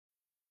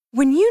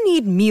When you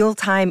need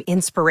mealtime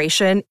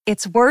inspiration,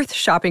 it's worth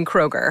shopping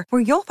Kroger,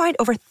 where you'll find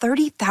over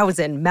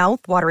 30,000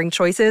 mouth-watering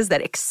choices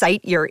that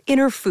excite your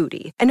inner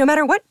foodie. And no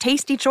matter what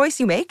tasty choice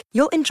you make,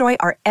 you'll enjoy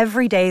our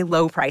everyday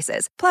low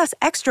prices, plus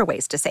extra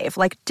ways to save,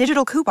 like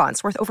digital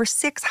coupons worth over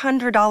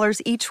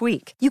 $600 each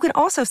week. You can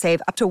also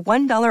save up to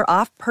 $1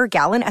 off per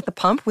gallon at the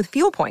pump with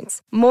fuel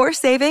points. More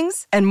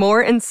savings and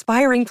more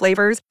inspiring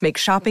flavors make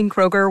shopping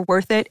Kroger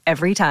worth it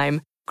every time.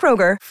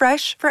 Kroger,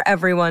 fresh for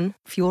everyone.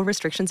 Fuel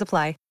restrictions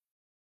apply.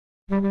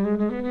 One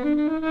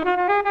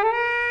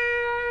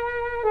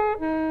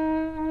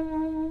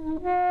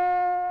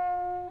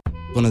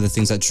of the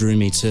things that drew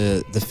me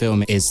to the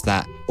film is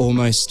that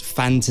almost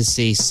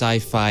fantasy,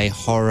 sci-fi,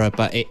 horror,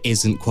 but it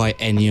isn't quite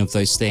any of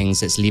those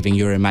things. It's leaving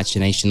your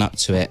imagination up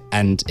to it.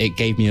 And it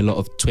gave me a lot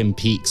of Twin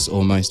Peaks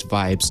almost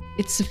vibes.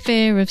 It's a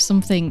fear of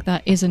something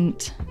that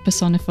isn't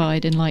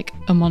personified in like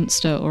a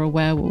monster or a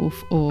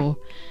werewolf or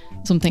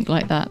something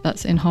like that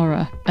that's in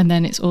horror. And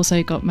then it's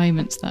also got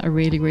moments that are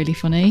really, really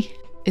funny.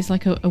 It's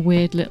like a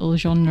weird little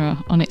genre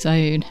on its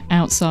own,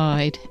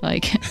 outside,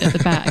 like at the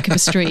back of a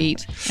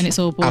street, and it's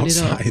all boarded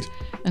up.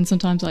 And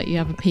sometimes like you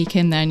have a peek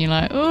in there and you're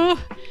like,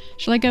 oh,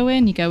 shall I go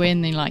in? You go in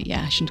and you're like,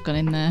 yeah, I shouldn't have gone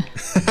in there.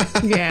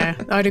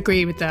 Yeah, I'd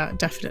agree with that,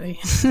 definitely.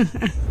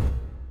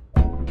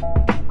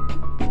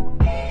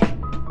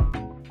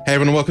 Hey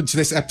everyone, welcome to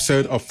this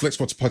episode of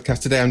FlixWatcher Podcast.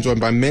 Today I'm joined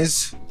by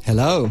Miz.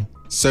 Hello.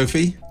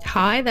 Sophie.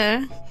 Hi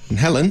there. And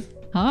Helen.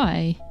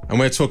 Hi. And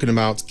we're talking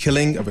about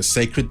Killing of a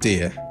Sacred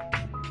Deer.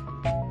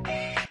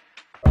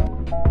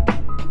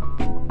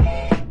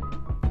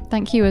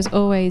 Thank you as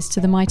always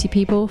to the mighty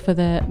people for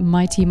the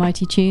mighty,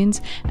 mighty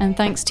tunes. And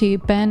thanks to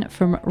Ben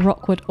from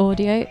Rockwood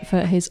Audio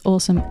for his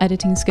awesome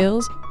editing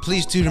skills.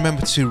 Please do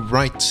remember to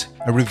write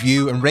a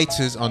review and rate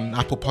us on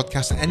Apple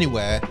Podcasts and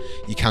anywhere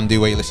you can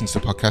do where you listen to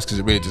the podcast, because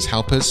it really does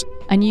help us.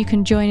 And you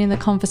can join in the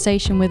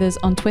conversation with us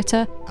on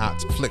Twitter at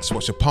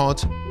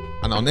FlixWatcherPod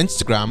and on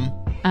Instagram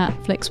at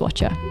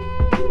FlixWatcher.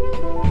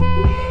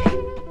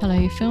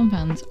 Hello film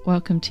fans,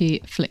 welcome to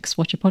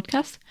FlixWatcher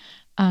Podcast.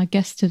 Our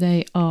guests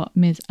today are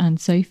Miz and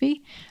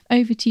Sophie.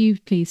 Over to you,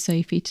 please,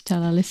 Sophie, to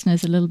tell our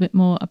listeners a little bit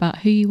more about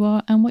who you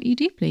are and what you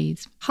do,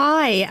 please.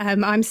 Hi,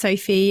 I'm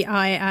Sophie.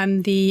 I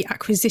am the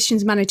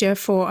acquisitions manager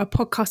for a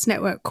podcast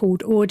network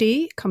called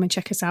Audi. Come and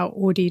check us out,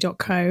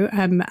 audi.co.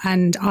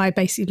 And I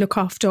basically look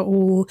after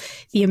all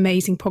the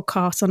amazing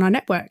podcasts on our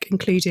network,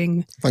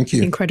 including the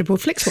incredible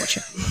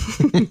FlixWatcher.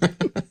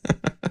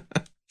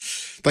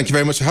 Thank you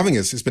very much for having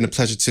us. It's been a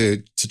pleasure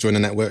to join the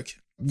network.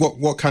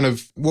 What brought you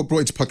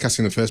to podcasting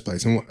in the first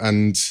place,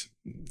 and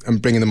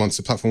bringing them onto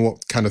the platform?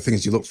 What kind of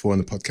things do you look for in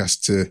the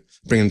podcast to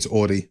bring them to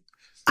Audi?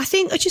 I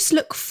think I just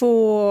look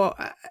for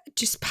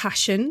just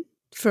passion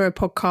for a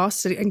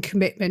podcast and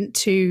commitment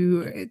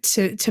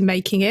to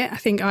making it. I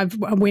think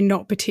we're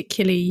not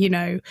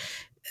particularly,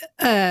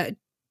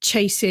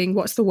 chasing,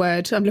 what's the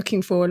word I'm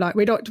looking for? Like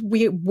we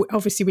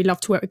obviously we love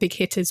to work with big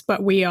hitters,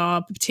 but we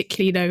are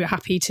particularly,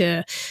 happy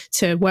to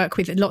work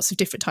with lots of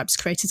different types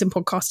of creators and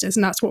podcasters.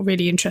 And that's what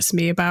really interests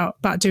me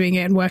about doing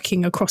it and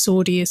working across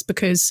Audi, is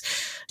because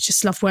I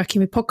just love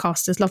working with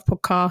podcasters, love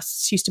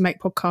podcasts, used to make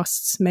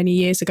podcasts many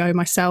years ago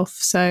myself.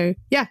 So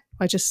yeah,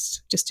 I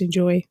just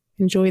enjoy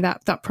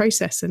that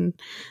process and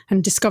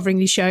discovering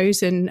these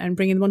shows and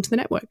bringing them onto the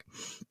network.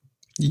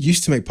 You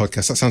used to make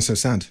podcasts. That sounds so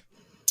sad.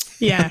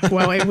 Yeah,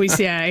 well, I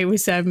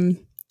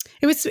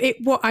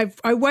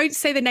won't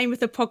say the name of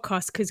the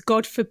podcast because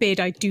God forbid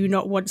I do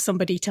not want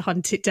somebody to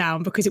hunt it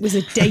down, because it was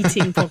a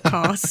dating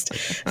podcast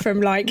from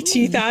like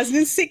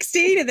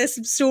 2016, and there's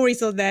some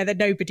stories on there that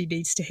nobody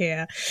needs to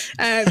hear.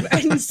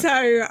 And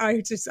so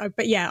I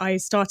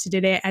started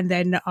in it, and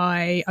then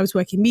I was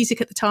working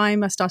music at the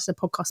time. I started a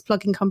podcast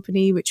plugging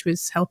company, which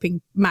was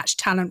helping match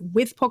talent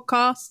with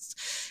podcasts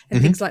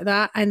and things like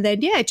that. And then,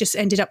 it just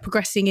ended up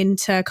progressing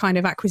into kind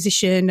of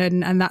acquisition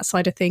and that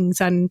side of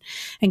things, and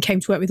came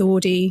to work with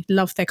Audi.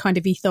 Love their kind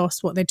of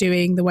ethos, what they're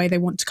doing, the way they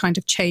want to kind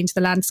of change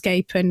the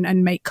landscape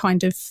and make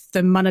kind of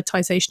the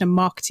monetization and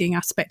marketing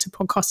aspect of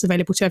podcasts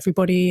available to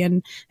everybody.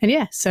 And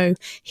so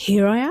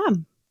here I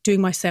am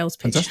doing my sales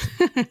pitch.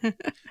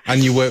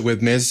 And you work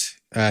with Miz,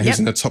 who's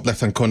in the top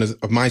left-hand corner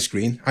of my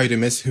screen. How are you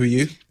doing, Miz? Who are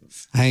you?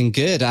 I'm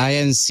good. I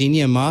am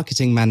Senior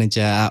Marketing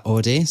Manager at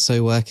Audi,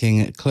 so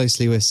working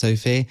closely with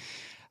Sophie.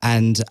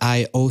 And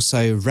I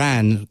also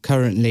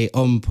currently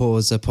on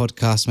pause, a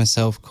podcast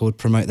myself called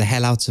Promote the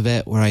Hell Out of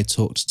It, where I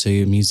talked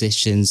to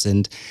musicians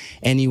and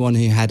anyone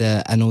who had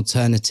an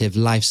alternative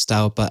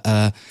lifestyle, but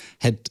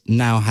had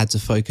now had to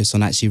focus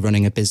on actually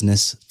running a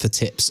business, for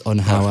tips on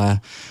how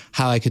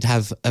I could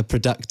have a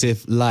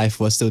productive life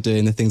while still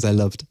doing the things I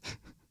loved.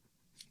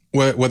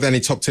 Were there any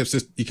top tips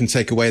that you can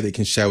take away that you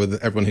can share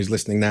with everyone who's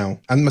listening now,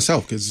 and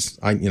myself, because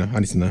I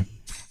need to know?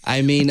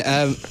 I mean,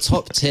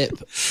 top tip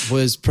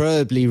was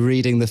probably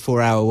reading The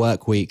 4-Hour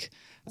Workweek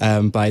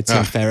by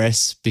Tim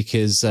Ferriss,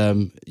 because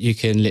you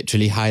can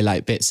literally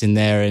highlight bits in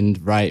there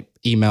and write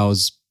email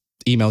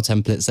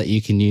templates that you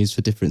can use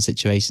for different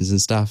situations and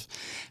stuff.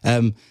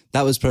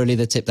 That was probably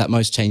the tip that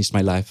most changed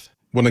my life.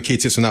 one of the key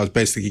tips on that was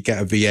basically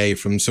get a VA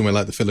from somewhere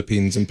like the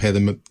Philippines and pay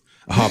them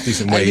a half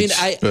decent wage.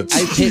 I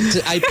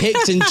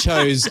picked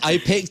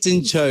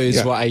and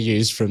chose what I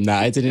used from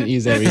that. I didn't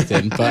use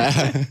everything, but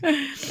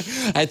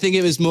I think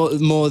it was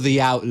more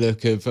the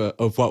outlook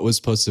of what was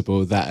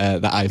possible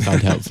that I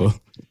found helpful.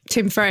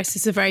 Tim Ferriss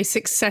is a very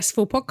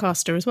successful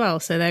podcaster as well,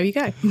 so there you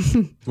go.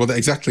 Well,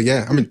 exactly,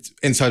 yeah. I mean,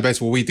 Inside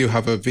Baseball, we do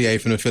have a VA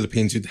from the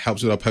Philippines who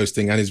helps with our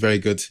posting and is very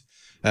good.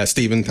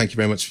 Stephen, thank you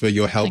very much for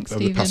your help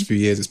over the past few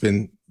years. It's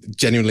been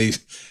genuinely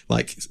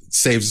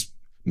saves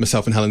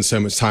myself and Helen so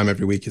much time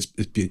every week.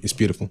 It's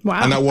beautiful.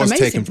 Wow, and that was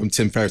amazing. taken from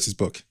Tim Ferriss's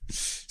book.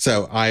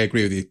 So I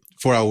agree with you.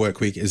 4-hour work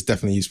week is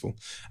definitely useful.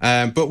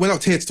 But we're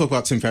not here to talk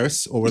about Tim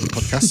Ferriss or other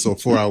podcasts or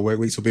 4-hour work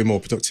weeks will be more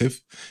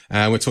productive.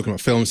 We're talking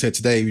about films here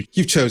today.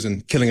 You've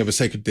chosen Killing of a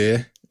Sacred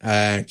Deer.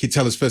 Can you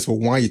tell us first of all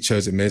why you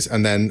chose it, Miz?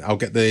 And then I'll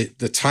get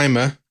the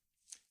timer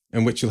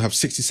in which you'll have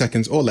 60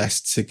 seconds or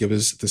less to give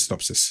us the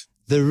synopsis.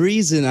 The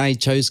reason I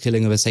chose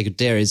Killing of a Sacred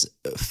Deer is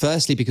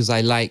firstly because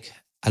I like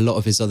a lot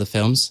of his other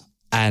films.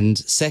 And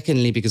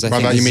secondly, because I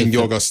think... By that you mean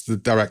Yorgos, the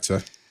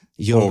director?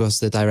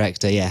 Yorgos, the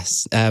director,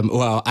 yes.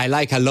 Well, I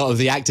like a lot of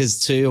the actors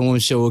too, and I'm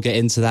sure we'll get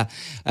into that.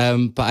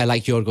 But I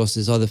like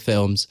Yorgos' other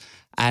films.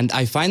 And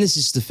I find this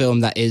is the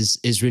film that is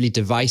really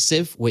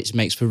divisive, which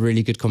makes for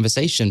really good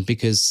conversation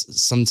because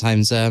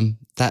sometimes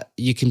that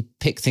you can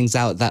pick things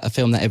out that a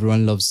film that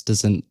everyone loves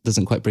doesn't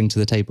quite bring to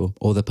the table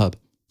or the pub.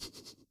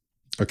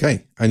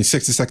 Okay, and your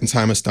 60-second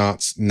timer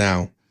starts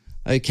now.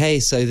 Okay,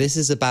 so this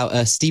is about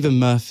Stephen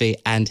Murphy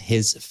and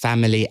his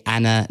family,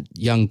 Anna,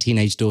 young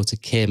teenage daughter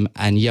Kim,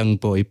 and young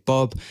boy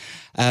Bob.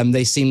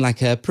 They seem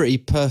like a pretty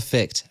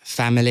perfect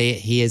family.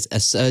 He is a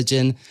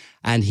surgeon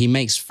and he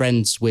makes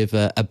friends with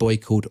a boy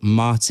called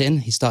Martin.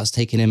 He starts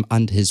taking him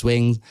under his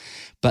wing,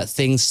 but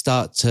things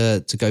start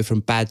to go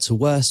from bad to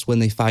worse when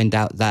they find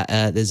out that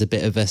there's a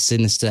bit of a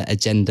sinister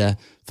agenda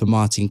for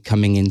Martin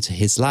coming into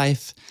his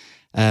life.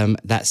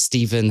 That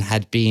Stephen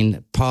had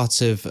been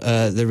part of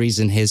the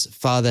reason his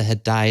father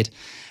had died,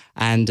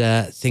 and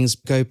things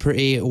go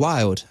pretty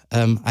wild.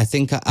 I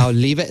think I'll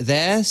leave it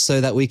there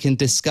so that we can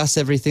discuss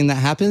everything that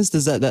happens.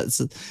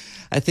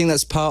 I think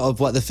that's part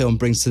of what the film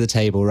brings to the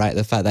table, right?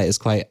 The fact that it's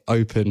quite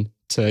open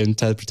to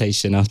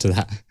interpretation after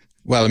that.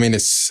 Well,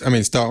 let's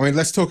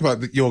talk about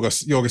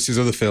Yorgos'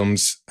 other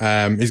films.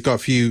 He's got a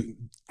few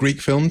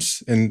Greek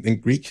films in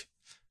Greek.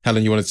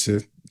 Helen, you wanted to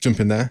jump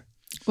in there?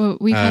 Well,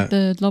 we've had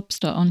The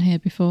Lobster on here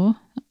before.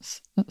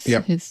 That's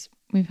his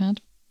we've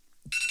had.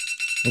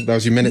 Oh, that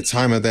was your minute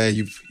timer there.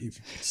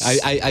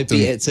 I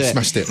beat it to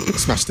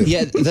smashed it.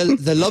 Yeah,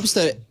 the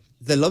Lobster.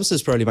 The Lobster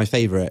is probably my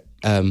favorite.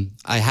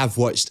 I have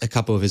watched a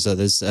couple of his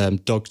others,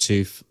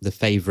 Dogtooth, The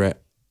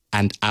Favorite,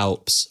 and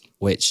Alps,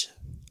 which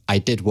I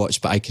did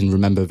watch, but I can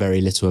remember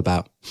very little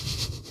about.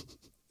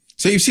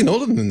 So you've seen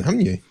all of them,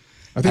 haven't you?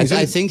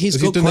 I think he's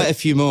got quite a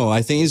few more.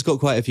 I think he's got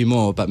quite a few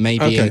more, but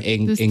maybe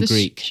in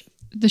Greek.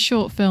 The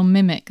short film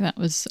Mimic that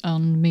was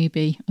on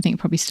Mubi, I think it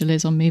probably still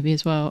is on Mubi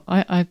as well.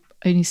 I've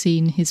only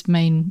seen his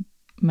main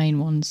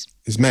ones.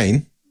 His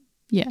main?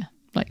 Yeah,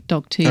 like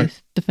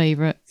Dogtooth, The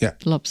Favorite, The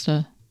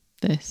Lobster,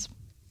 this,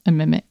 and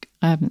Mimic.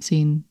 I haven't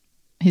seen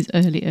his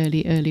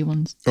early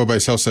ones. What about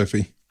yourself,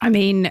 Sophie?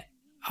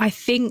 I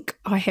think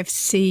I have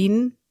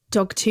seen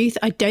Dogtooth.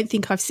 I don't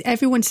think I've seen...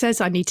 Everyone says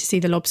I need to see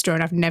The Lobster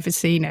and I've never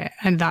seen it.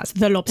 And that's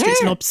The Lobster.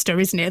 It's lobster,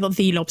 isn't it? Not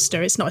The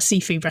Lobster. It's not a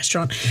seafood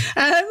restaurant.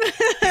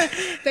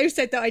 They've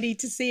said that I need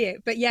to see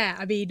it. But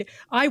yeah,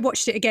 I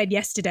watched it again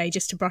yesterday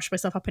just to brush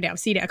myself up on it. I've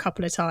seen it a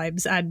couple of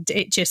times and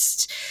it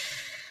just...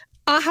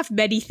 I have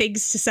many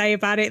things to say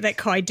about it that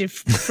kind of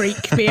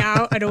freak me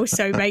out and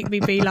also make me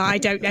be like, I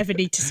don't ever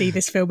need to see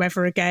this film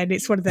ever again.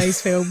 It's one of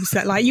those films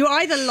that you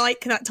either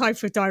like that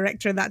type of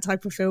director and that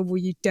type of film or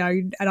you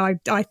don't. And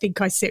I think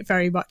I sit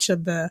very much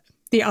on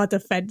the other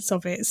fence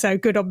of it. So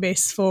good on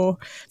Miss for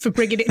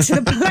bringing it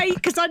to the plate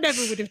because I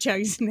never would have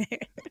chosen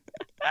it.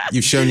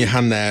 You've shown your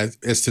hand there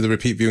as to the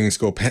repeat viewing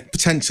score,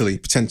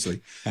 potentially.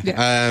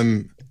 Yeah.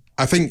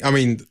 I think,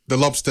 The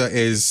Lobster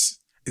is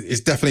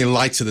definitely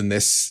lighter than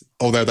this,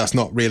 although it's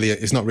not really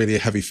a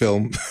heavy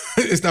film.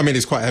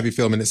 It's quite a heavy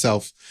film in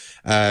itself.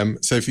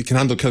 So if you can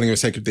handle Killing of a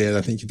Sacred Deer,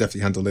 I think you can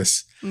definitely handle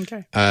this.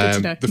 Okay, good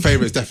to know. The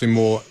Favorite is definitely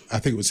more, I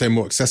think it would say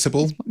more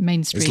accessible. It's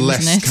mainstream, it's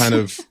less isn't it? kind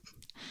of...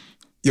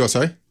 You're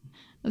sorry?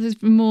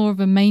 It's more of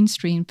a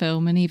mainstream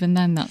film, and even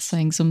then that's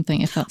saying something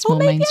if that's more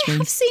mainstream. I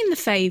have seen The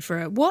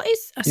Favourite. What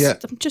is...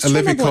 I'm just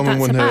Olivia Colman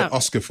won her about.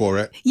 Oscar for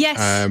it.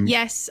 Yes,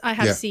 yes, I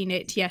have seen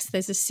it. Yes,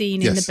 there's a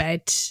scene in the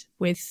bed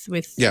with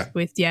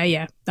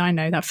I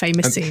know that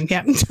famous scene.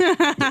 Yeah,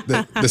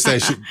 the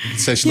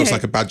say she looks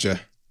like a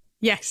badger.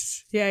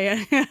 Yes,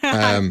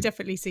 I've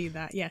definitely seen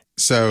that. Yeah.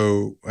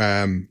 So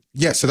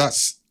so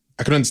that's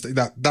I can understand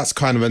that. That's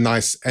kind of a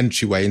nice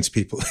entryway into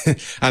people,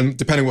 and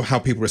depending on how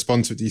people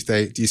respond to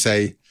it, do you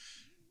say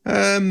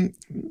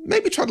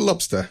maybe try The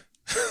Lobster?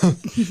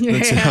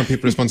 Then see how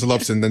people respond to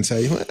Lobster, and then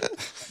say,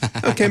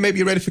 okay, maybe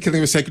you're ready for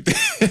Killing of a Sacred Deer.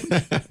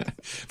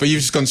 But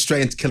you've just gone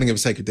straight into Killing of a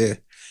Sacred Deer.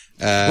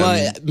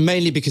 Well,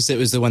 mainly because it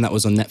was the one that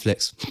was on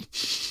Netflix.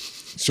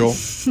 Sure.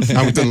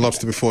 And we've done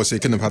Lobster before, so you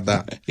couldn't have had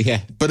that.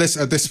 Yeah. But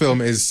this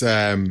film is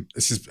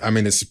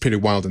it's pretty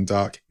wild and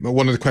dark. But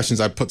one of the questions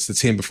I put to the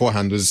team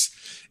beforehand was,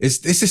 is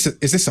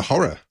this a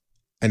horror?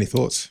 Any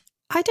thoughts?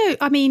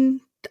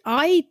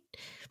 I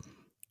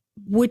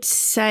would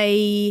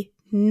say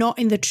not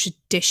in the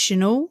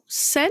traditional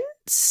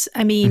sense.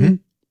 I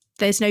mean,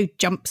 there's no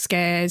jump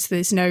scares.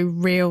 There's no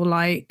real,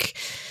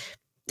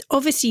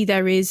 obviously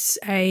there is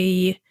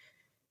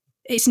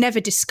it's never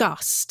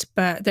discussed,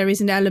 but there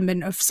is an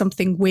element of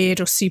something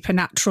weird or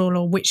supernatural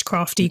or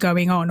witchcrafty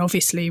going on,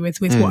 obviously, with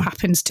what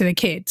happens to the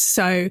kids.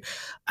 So,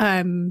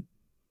 I don't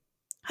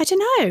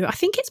know. I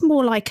think it's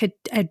more like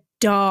a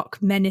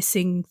dark,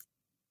 menacing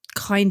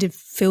kind of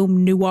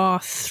film noir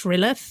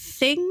thriller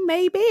thing,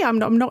 maybe. I'm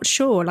not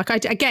sure.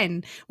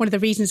 Again, one of the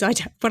reasons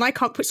when I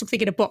can't put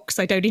something in a box,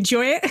 I don't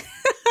enjoy it.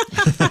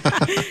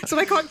 So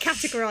I can't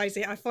categorize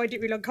it. I find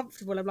it really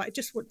uncomfortable. I'm like, I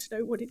just want to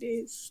know what it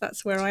is.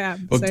 That's where I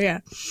am. Well, so yeah,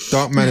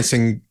 dark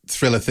menacing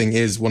thriller thing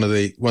is one of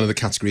the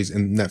categories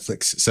in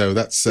Netflix. So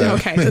that's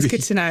okay. That's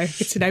good to know.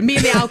 Good to know. Me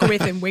and the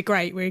algorithm, we're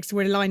great.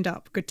 We're lined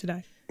up. Good to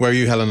know. Where are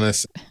you, Helen, on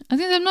this?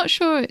 I'm not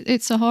sure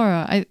it's a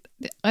horror.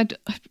 I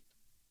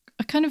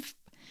kind of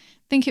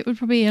think it would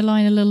probably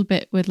align a little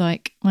bit with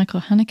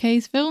Michael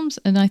Haneke's films,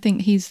 and I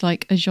think he's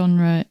a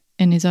genre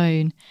in his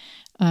own.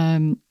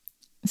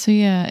 So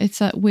yeah, it's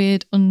that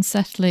weird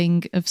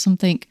unsettling of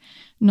something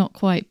not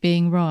quite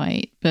being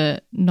right,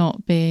 but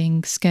not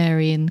being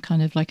scary and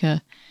kind of like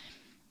a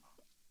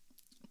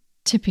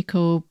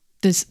typical.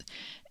 It's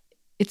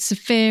a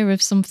fear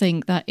of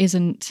something that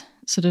isn't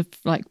sort of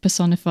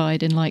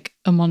personified in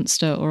a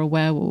monster or a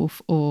werewolf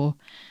or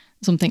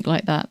something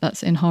like that.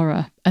 That's in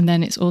horror, and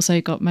then it's also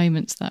got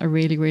moments that are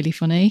really, really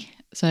funny.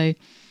 So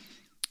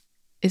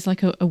it's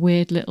a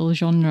weird little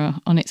genre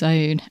on its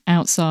own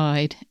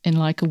outside in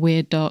a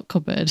weird dark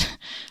cupboard,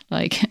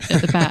 at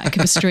the back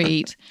of a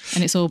street,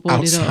 and it's all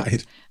boarded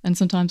outside. Up. And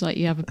sometimes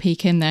you have a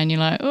peek in there and you're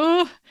like,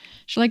 oh,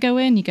 shall I go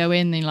in? You go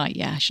in and you're like,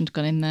 yeah, I shouldn't have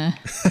gone in there.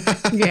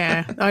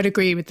 Yeah, I'd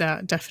agree with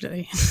that,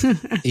 definitely.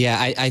 Yeah,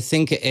 I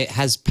think it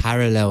has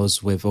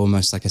parallels with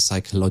almost a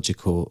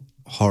psychological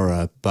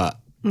horror, but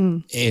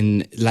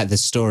in the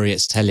story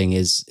it's telling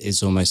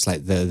is almost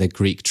like the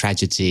Greek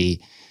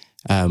tragedy,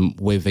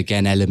 with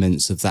again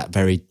elements of that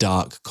very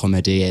dark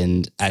comedy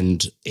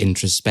and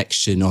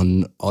introspection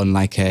on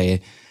a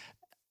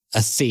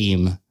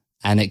theme,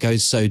 and it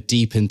goes so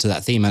deep into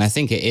that theme. And I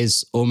think it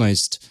is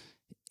almost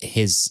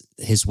his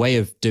way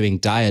of doing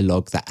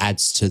dialogue that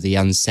adds to the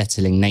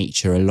unsettling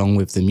nature, along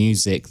with the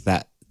music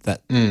that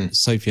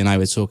Sophie and I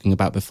were talking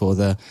about before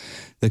the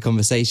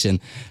conversation.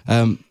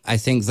 I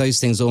think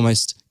those things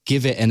almost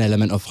give it an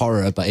element of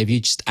horror, but if you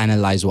just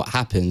analyze what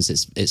happens,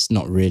 it's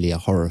not really a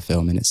horror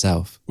film in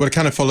itself. Well, it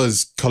kind of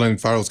follows Colin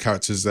Farrell's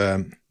character's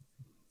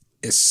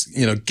it's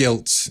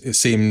guilt, it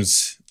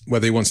seems,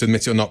 whether he wants to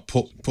admit it or not,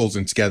 pulls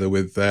him together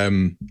with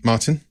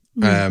Martin,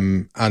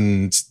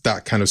 and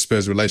that kind of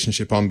spurs a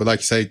relationship on. But like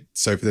you say,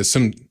 Sophie, there's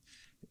some,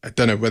 I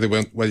don't know whether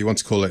you want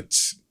to call it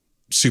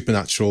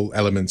supernatural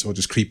element or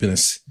just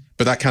creepiness,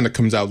 but that kind of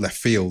comes out left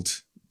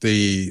field.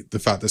 The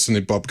fact that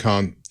suddenly Bob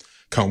can't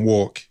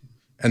walk.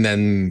 And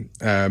then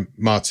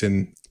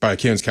Martin, Barry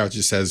Keoghan's character,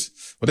 just says,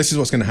 well, this is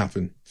what's going to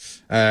happen.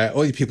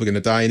 All you people are going to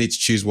die. You need to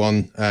choose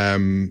one.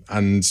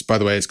 And by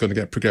the way, it's going to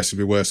get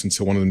progressively worse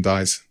until one of them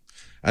dies.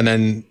 And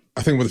then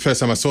I think the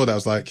first time I saw that, I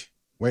was like,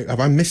 wait, have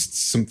I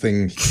missed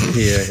something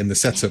here in the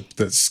setup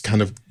that's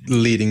kind of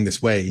leading this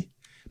way?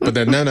 But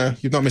then, no,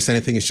 you've not missed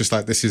anything. It's just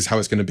this is how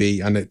it's going to be.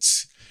 And it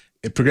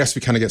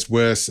progressively kind of gets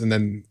worse. And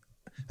then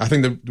I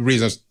think the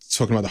reason I was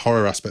talking about the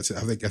horror aspect, I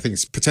think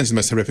it's potentially the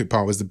most horrific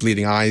part was the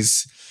bleeding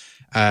eyes.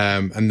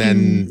 And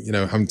then,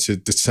 having to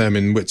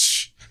determine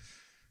which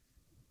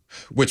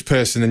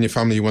person in your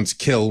family you want to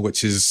kill,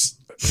 which is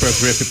both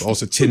horrific but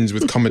also tinged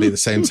with comedy at the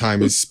same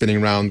time, is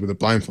spinning around with a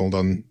blindfold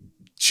on,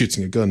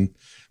 shooting a gun,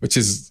 which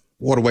is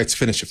what a way to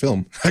finish a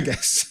film, I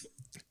guess.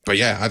 But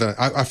yeah,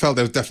 I felt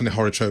there was definitely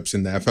horror tropes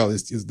in there. I felt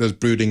there's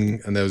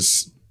brooding and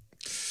there's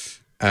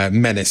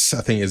menace.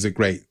 I think is a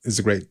great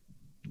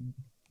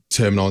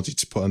terminology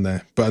to put in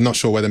there, but I'm not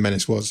sure where the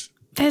menace was.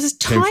 There's a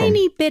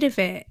tiny bit of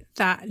it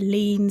that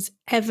leans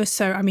ever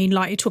so,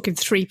 you're talking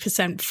 3%,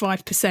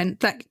 5%,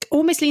 that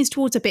almost leans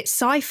towards a bit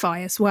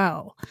sci-fi as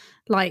well.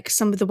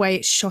 Some of the way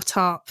it's shot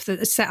up,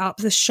 the set up,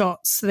 the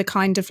shots, the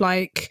kind of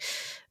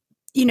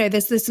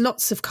there's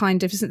lots of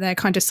isn't there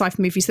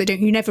sci-fi movies that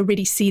you never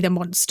really see the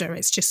monster.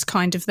 It's just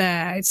kind of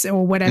there,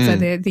 or whatever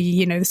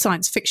the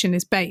science fiction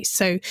is based.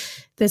 So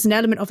there's an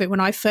element of it. I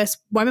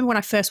remember when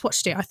I first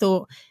watched it, I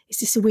thought, is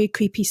this a weird,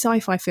 creepy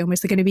sci-fi film?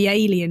 Is there going to be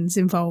aliens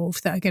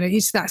involved that are going to,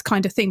 it's that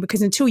kind of thing?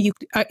 Because until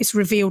it's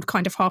revealed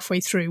kind of halfway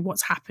through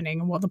what's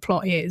happening and what the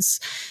plot is,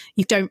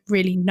 you don't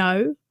really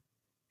know.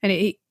 And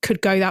it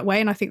could go that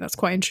way. And I think that's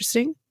quite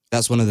interesting.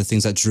 That's one of the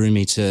things that drew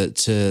me to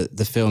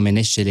the film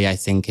initially, I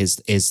think,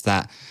 is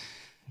that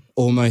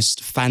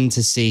almost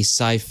fantasy,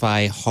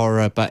 sci-fi,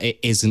 horror, but it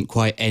isn't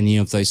quite any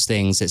of those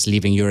things. It's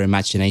leaving your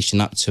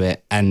imagination up to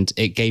it. And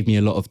it gave me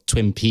a lot of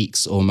Twin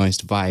Peaks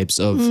almost vibes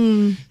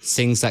of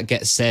things that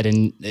get said.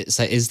 And it's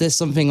like, is there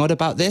something odd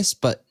about this?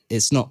 But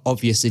it's not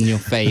obvious in your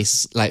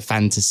face like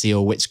fantasy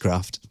or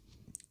witchcraft.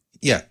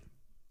 Yeah.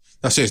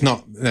 That's it. It's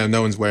not,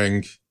 no one's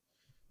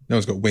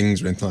got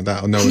wings or anything like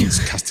that, or no one's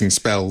casting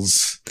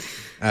spells.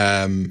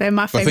 They're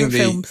my favourite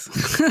films.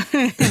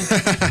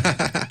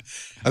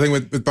 I think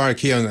with Barry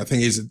Keoghan, I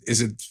think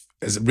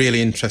is a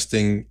really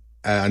interesting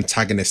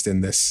antagonist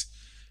in this.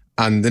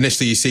 And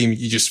initially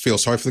you just feel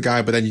sorry for the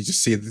guy, but then you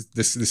just see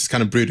this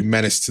kind of brooding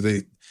menace to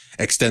the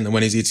extent that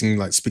when he's eating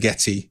like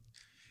spaghetti,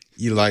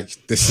 you're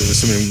like, there's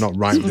something not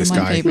right with this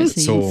guy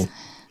at all.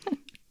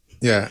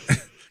 Yeah.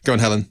 Go on,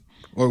 Helen.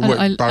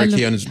 Barry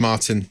Keoghan as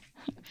Martin.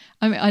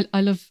 I mean,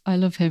 I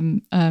love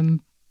him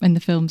in the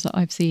films that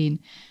I've seen.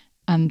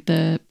 And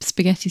the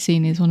spaghetti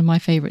scene is one of my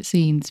favourite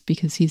scenes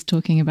because he's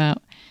talking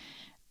about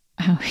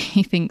how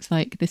he thinks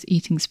like this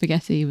eating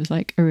spaghetti was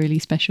like a really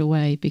special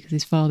way because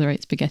his father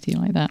ate spaghetti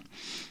like that.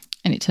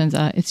 And it turns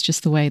out it's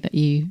just the way that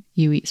you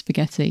eat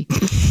spaghetti.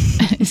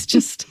 And it's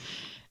just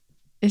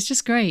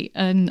great.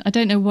 And I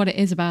don't know what it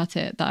is about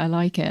it that I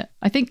like it.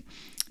 I think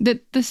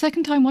that the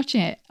second time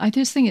watching it, I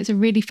just think it's a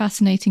really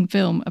fascinating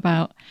film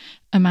about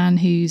a man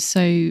who's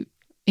so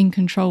in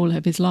control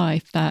of his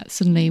life that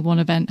suddenly one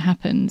event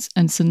happens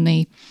and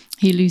suddenly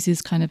he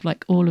loses kind of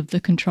like all of the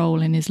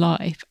control in his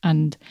life,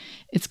 and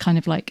it's kind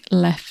of like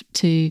left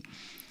to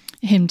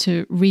him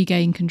to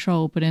regain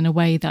control, but in a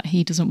way that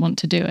he doesn't want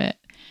to do it.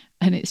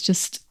 And it's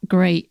just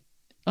great,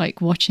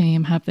 like watching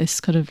him have this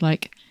kind of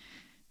like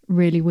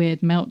really weird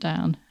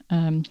meltdown,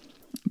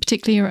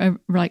 particularly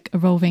like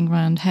revolving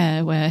around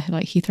hair, where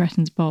like he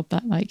threatens Bob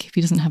that like if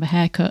he doesn't have a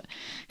haircut,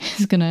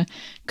 he's gonna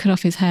cut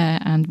off his hair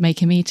and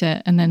make him eat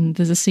it. And then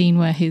there's a scene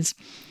where he's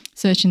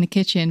searching the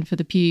kitchen for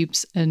the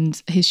pubes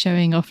and he's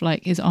showing off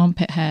like his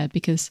armpit hair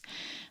because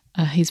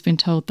he's been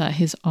told that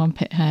his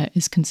armpit hair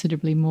is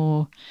considerably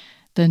more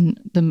than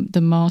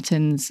the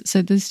Martin's.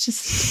 So there's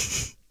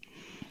just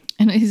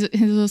and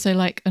he's also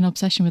like an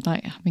obsession with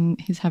like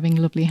having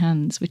lovely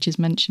hands, which is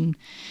mentioned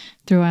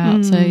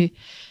throughout. So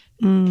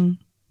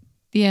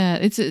yeah,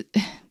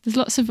 there's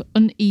lots of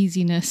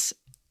uneasiness,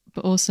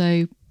 but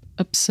also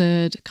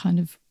absurd kind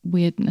of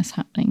weirdness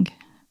happening.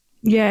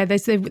 Yeah,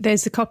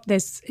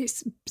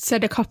 it's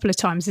said a couple of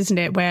times, isn't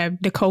it, where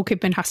Nicole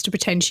Kidman has to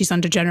pretend she's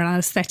under general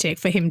anaesthetic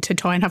for him to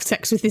try and have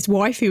sex with his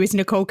wife, who is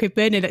Nicole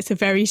Kidman, and it's a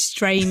very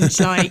strange,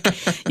 like,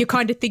 you're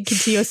kind of thinking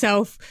to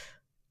yourself,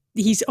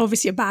 he's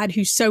obviously a man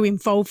who's so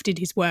involved in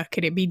his work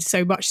and it means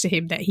so much to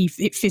him that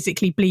it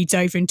physically bleeds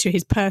over into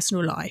his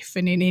personal life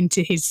and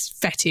into his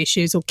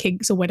fetishes or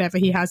kinks or whatever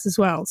he has as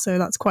well. So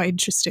that's quite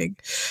interesting,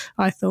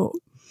 I thought.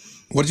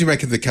 What did you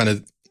make of the kind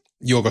of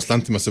Yorgos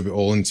Lanthimos of it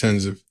all in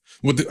terms of,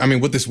 would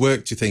this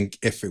work, do you think,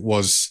 if it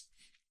was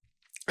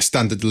a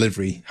standard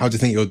delivery? How do you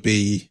think it would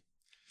be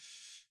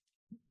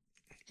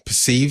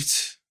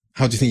perceived?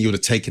 How do you think you would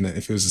have taken it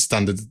if it was a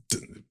standard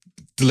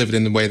delivered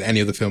in the way that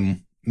any other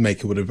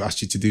filmmaker would have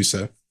asked you to do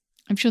so?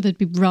 I'm sure there'd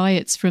be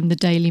riots from the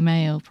Daily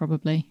Mail,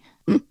 probably.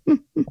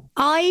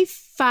 I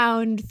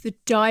found the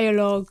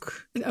dialogue,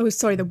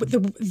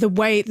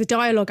 the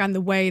dialogue and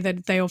the way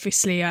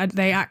that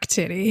they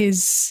acted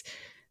is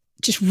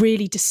just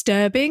really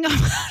disturbing.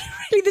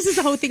 This is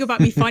the whole thing about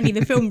me finding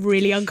the film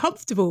really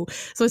uncomfortable.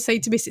 So I say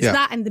to Miss,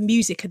 that and the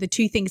music are the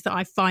two things that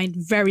I find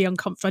very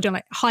uncomfortable. I don't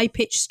like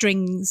high-pitched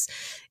strings.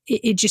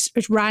 It just,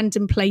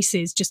 random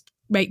places just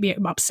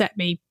upset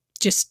me,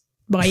 just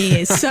my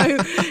ears. So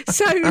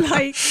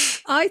like,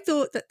 I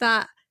thought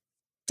that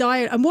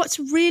dialogue, and what's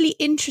really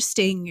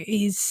interesting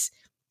is,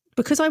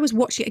 because I was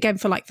watching it again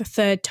for like the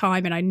third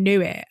time and I knew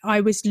it,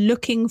 I was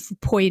looking for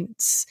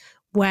points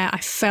where I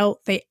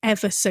felt they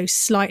ever so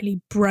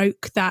slightly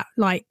broke that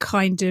like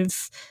kind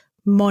of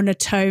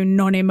monotone,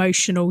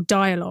 non-emotional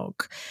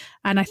dialogue.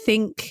 And I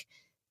think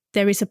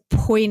there is a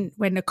point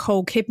when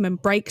Nicole Kidman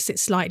breaks it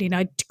slightly, and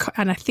I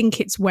think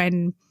it's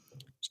when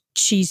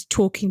she's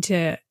talking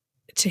to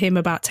him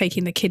about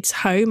taking the kids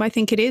home, I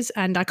think it is.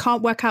 And I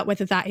can't work out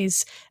whether that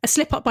is a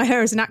slip up by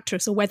her as an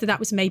actress or whether that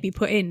was maybe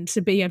put in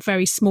to be a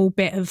very small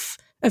bit of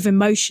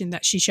emotion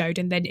that she showed,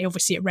 and then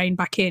obviously it reined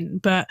back in.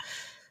 But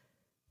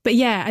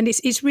yeah, and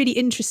it's really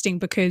interesting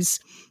because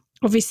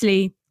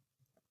obviously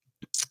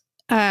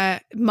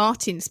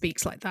Martin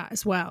speaks like that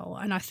as well.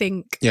 And I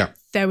think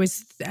there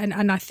was,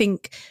 and I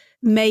think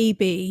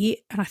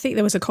maybe, and I think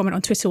there was a comment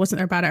on Twitter, wasn't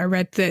there, about it? I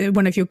read that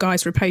one of your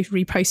guys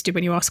reposted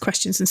when you asked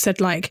questions and said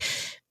like,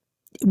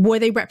 were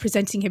they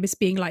representing him as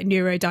being like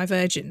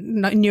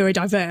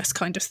neurodiverse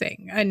kind of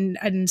thing?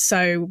 And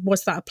so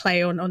was that a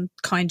play on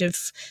kind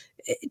of,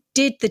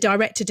 did the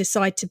director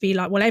decide to be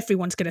like, well,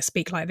 everyone's going to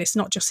speak like this,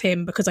 not just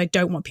him, because I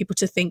don't want people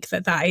to think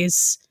that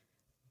is,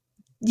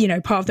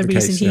 part of the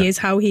reason he is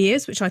how he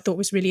is, which I thought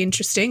was really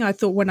interesting. I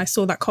thought when I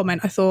saw that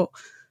comment, I thought,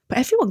 but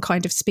everyone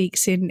kind of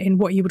speaks in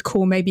what you would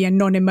call maybe a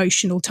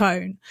non-emotional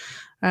tone.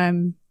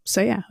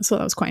 So yeah, I thought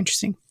that was quite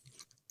interesting.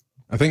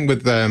 I think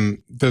with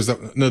there's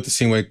another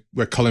scene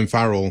where Colin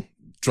Farrell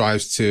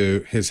drives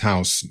to his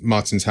house,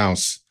 Martin's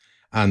house,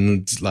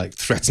 and like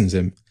threatens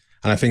him.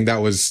 And I think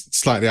that was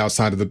slightly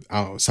outside of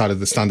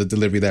the standard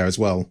delivery there as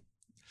well.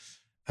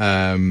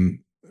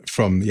 From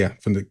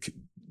the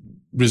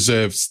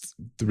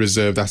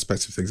reserved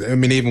aspect of things. I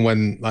mean, even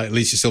when like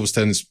Alicia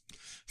Silverstone's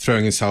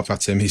throwing himself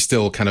at him, he's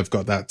still kind of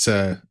got that.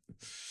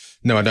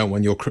 No, I don't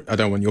want your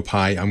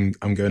pie. I'm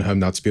going home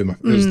now to be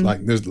with my.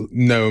 There's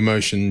no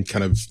emotion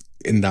kind of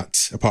in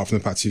that, apart from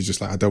the fact he's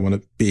just like, I don't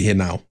want to be here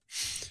now.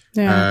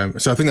 Yeah.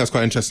 So I think that's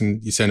quite interesting.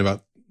 You're saying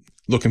about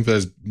looking for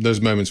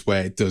those moments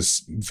where it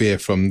does veer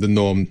from the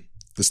norm,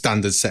 the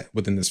standard set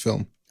within this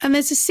film. And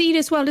there's a scene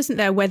as well, isn't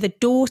there, where the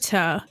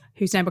daughter,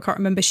 whose name I can't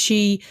remember,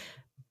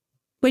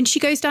 when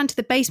she goes down to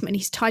the basement and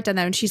he's tied down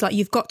there and she's like,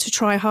 you've got to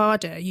try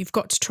harder.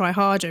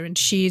 And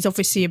she's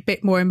obviously a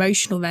bit more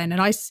emotional then.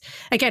 And I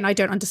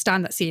don't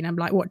understand that scene. I'm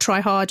like, what, try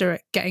harder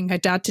at getting her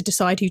dad to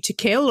decide who to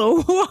kill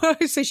or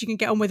so she can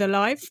get on with her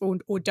life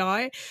or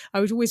die? I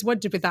was always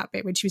wondered with that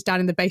bit when she was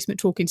down in the basement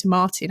talking to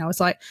Martin. I was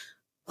like,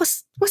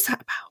 what's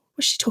that about?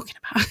 What's she talking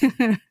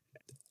about?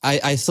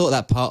 I thought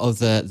that part of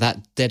that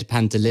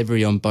deadpan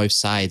delivery on both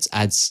sides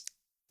adds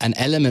an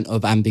element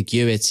of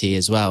ambiguity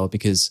as well,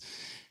 because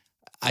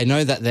I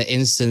know that the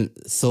instant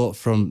thought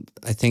from,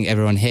 I think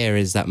everyone here,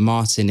 is that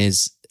Martin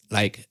is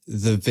like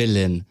the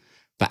villain,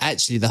 but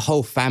actually the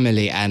whole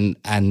family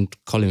and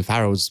Colin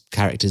Farrell's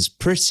character is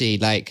pretty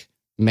like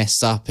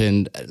messed up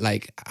and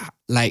like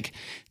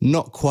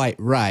not quite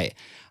right.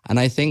 And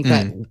I think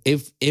that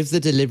if the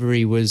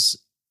delivery was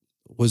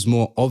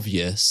more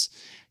obvious,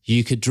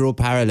 you could draw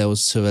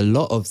parallels to a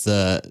lot of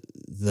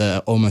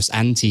the almost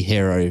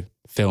anti-hero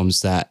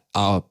films that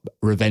are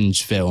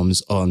revenge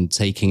films on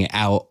taking it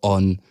out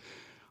on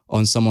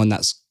someone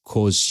that's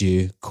caused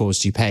you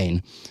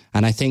pain.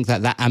 And I think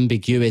that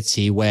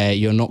ambiguity where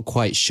you're not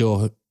quite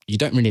sure, you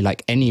don't really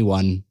like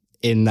anyone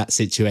in that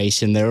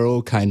situation, they're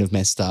all kind of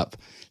messed up,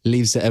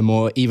 leaves it a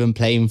more even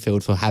playing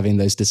field for having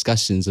those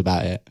discussions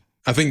about it.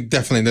 I think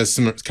definitely there's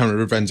some kind of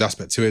revenge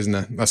aspect to it, isn't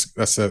there? I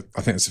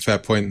think that's a fair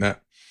point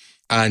there.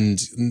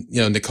 And,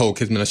 you know, Nicole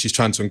Kidman, as she's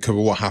trying to uncover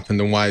what happened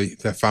and why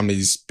their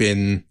family's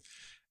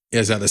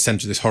is at the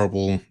center of this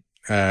horrible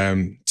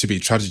to be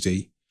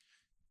tragedy,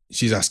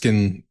 she's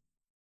asking,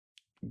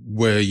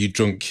 were you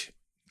drunk?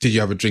 Did you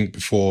have a drink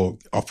before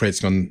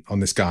operating on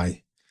this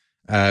guy?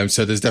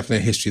 So there's definitely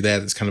a history there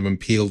that's kind of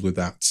unpeeled with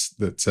that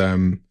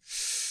and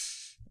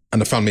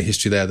a family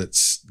history there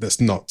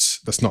that's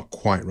not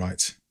quite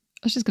right.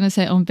 I was just going to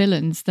say, on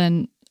villains,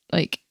 then,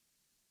 like,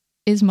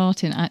 is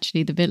Martin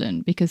actually the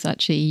villain? Because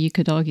actually you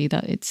could argue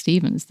that it's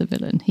Stephen's the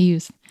villain. He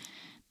was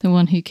the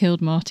one who killed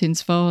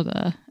Martin's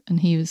father, and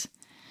he was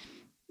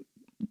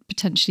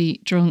potentially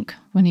drunk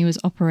when he was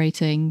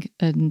operating,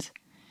 and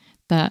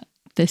that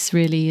this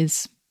really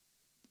is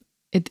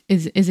it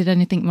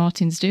anything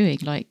Martin's doing?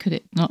 Like, could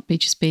it not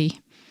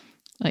be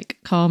like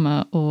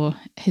karma or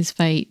his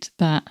fate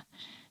that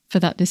for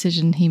that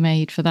decision he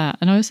made for that?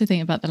 And I also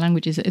think about the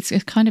languages. It's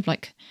kind of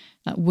like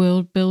that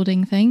world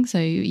building thing. So,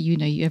 you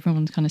know,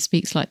 everyone kind of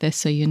speaks like this,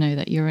 so you know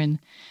that you're in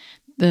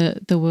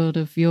the world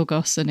of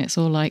Yorgos, and it's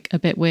all like a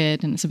bit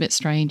weird and it's a bit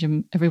strange,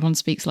 and everyone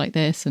speaks like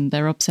this, and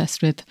they're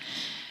obsessed with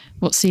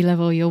what sea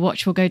level your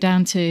watch will go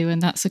down to,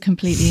 and that's a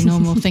completely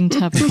normal thing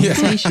to have a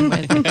conversation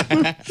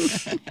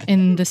with.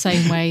 In the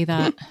same way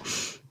that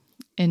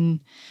in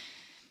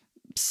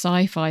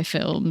sci-fi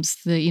films,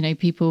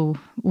 people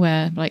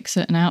wear like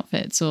certain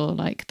outfits, or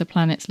like the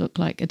planets look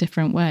like a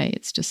different way.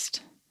 It's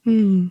just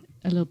a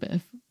little bit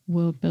of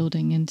world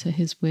building into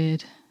his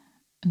weird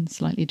and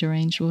slightly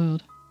deranged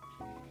world.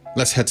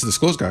 Let's head to the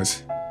scores,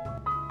 guys.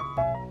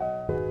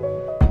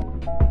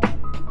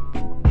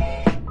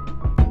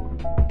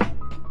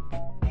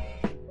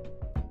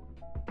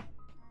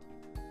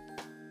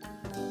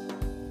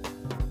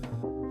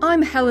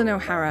 I'm Helen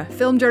O'Hara,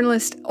 film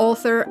journalist,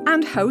 author,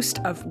 and host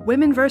of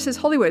Women vs.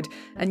 Hollywood,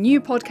 a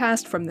new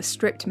podcast from the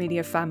Stripped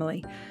Media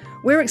family.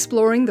 We're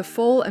exploring the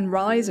fall and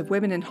rise of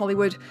women in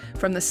Hollywood,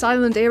 from the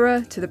silent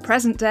era to the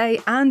present day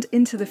and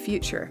into the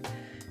future.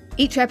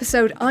 Each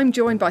episode, I'm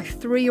joined by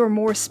 3 or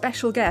more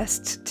special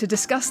guests to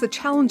discuss the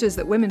challenges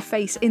that women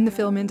face in the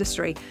film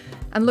industry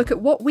and look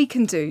at what we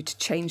can do to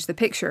change the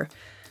picture.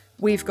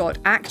 We've got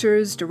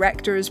actors,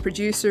 directors,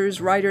 producers,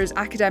 writers,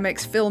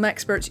 academics, film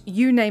experts,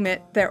 you name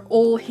it, they're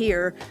all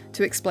here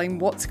to explain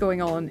what's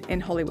going on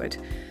in Hollywood.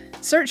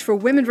 Search for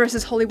Women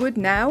vs. Hollywood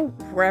now,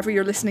 wherever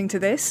you're listening to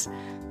this,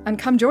 and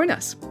come join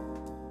us.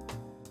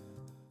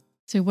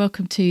 So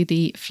welcome to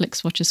the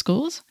FlixWatcher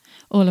scores.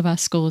 All of our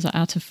scores are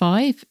out of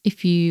 5.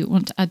 If you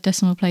want to add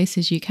decimal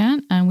places, you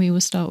can, and we will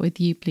start with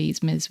you,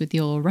 please, Ms, with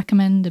your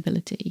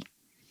recommendability.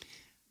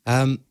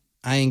 I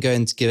am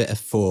going to give it a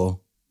 4.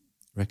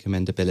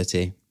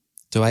 Recommendability.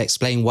 Do I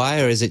explain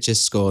why, or is it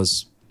just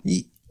scores?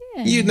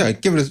 You know,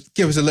 give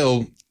us a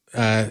little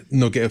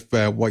nugget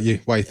of why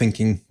you're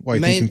thinking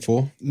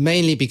for.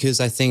 Mainly because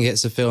I think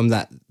it's a film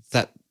that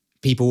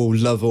people will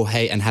love or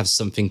hate and have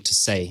something to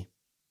say.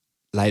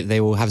 like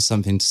they will have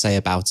something to say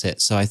about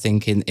it. So I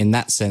think in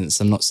that sense,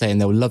 I'm not saying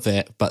they'll love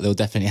it, but they'll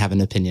definitely have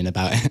an opinion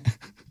about it.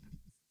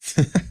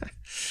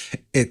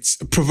 It's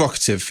a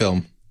provocative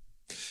film.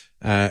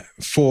 4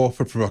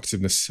 for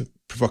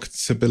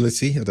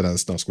provocability. I don't know.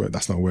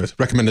 That's not a word.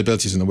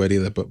 Recommendability isn't a word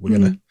either. But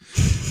we're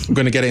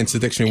gonna get it into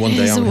the dictionary one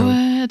day. It is a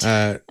word.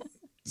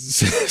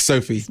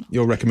 Sophie,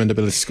 your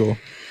recommendability score?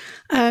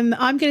 I'm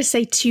going to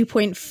say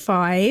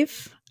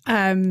 2.5.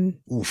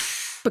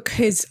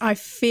 Because I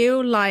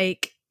feel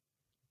like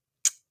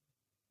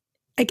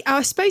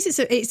I suppose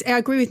it's I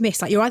agree with Miss,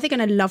 like you're either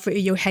going to love it or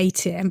you'll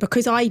hate it, and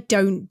because I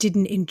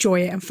didn't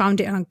enjoy it and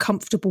found it an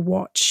uncomfortable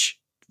watch,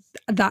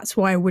 that's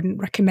why I wouldn't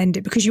recommend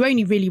it, because you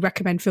only really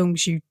recommend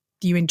films you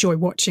enjoy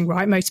watching,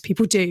 right? Most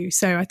people do.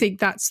 So I think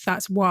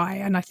that's why.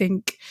 And I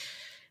think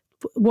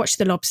watch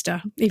The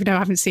Lobster. Even though I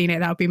haven't seen it,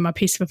 that would be my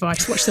piece of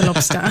advice. Watch The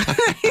Lobster.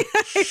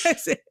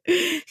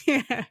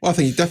 Yeah. Well, I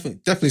think you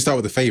definitely start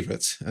with The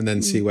Favourite and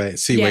then see where you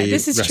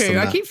this is rest true. on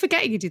that. I keep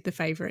forgetting you did The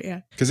Favourite,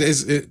 yeah.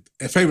 Because The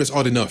Favourite's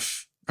odd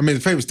enough. I mean,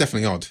 The Favourite's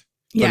definitely odd,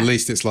 but at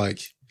least it's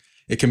like,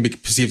 it can be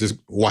perceived as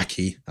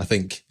wacky, I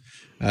think.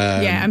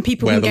 And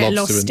people can get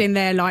lost in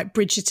their like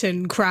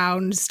Bridgerton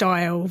Crown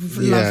style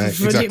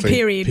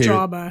period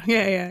drama.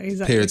 Yeah,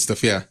 exactly. Period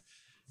stuff, yeah.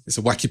 It's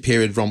a wacky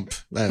period romp.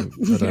 I don't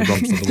know,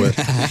 romp's not the word.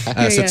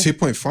 So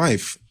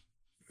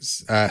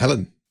 2.5.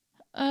 Helen?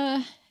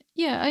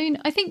 Yeah, I mean,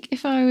 I think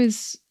if I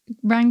was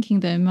ranking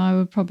them, I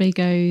would probably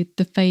go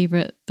The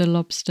Favourite, The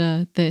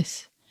Lobster,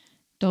 this,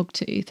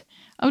 Dogtooth.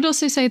 I would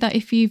also say that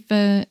if you've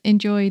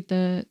enjoyed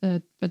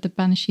the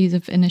Banshees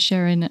of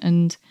Inisherin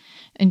and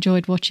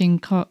enjoyed watching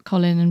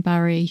Colin and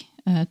Barry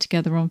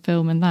together on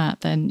film and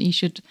that, then you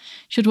should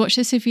watch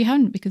this if you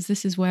haven't, because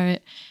this is where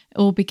it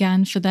all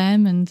began for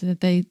them, and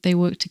they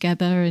work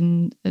together,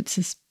 and it's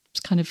this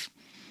kind of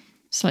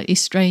slightly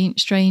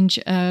strange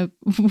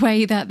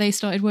way that they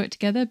started work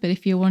together. But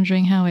if you're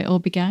wondering how it all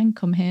began,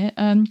 come here.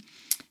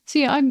 So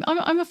yeah,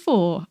 I'm a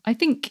 4. I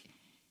think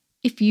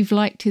if you've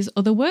liked his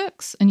other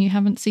works and you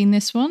haven't seen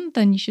this one,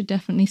 then you should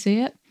definitely see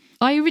it.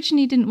 I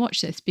originally didn't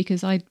watch this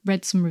because I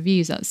read some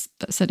reviews that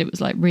said it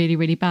was like really,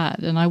 really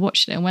bad. And I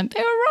watched it and went,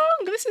 they were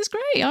wrong. This is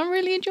great. I'm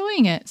really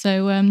enjoying it.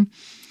 So I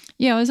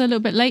was a little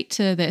bit late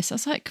to this. I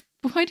was like,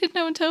 why did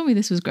no one tell me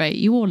this was great?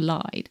 You all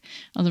lied.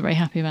 I wasn't very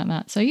happy about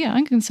that. So yeah,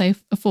 I'm going to say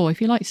a 4. If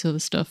you like this other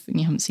stuff and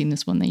you haven't seen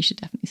this one, then you should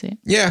definitely see it.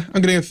 Yeah,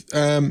 I'm going to give,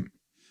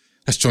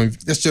 let's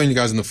join you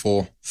guys in the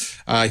 4.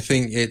 I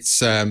think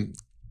it's, I'm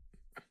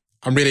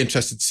really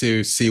interested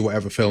to see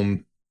whatever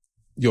film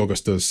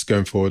Yorgos does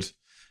going forward.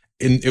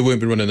 It won't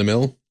be run in the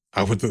mill.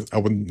 I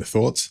wouldn't have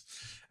thought.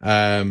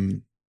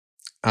 And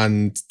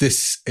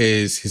this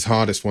is his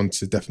hardest one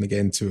to definitely get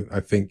into. I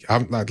think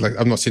I've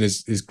not seen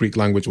his Greek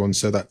language one,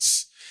 so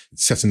that's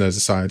setting those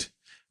aside.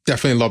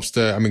 Definitely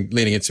Lobster. I mean,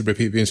 leaning into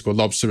repeat viewing score,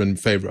 Lobster and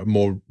Favourite are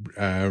more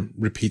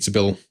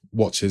repeatable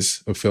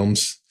watches of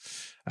films.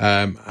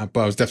 But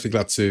I was definitely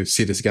glad to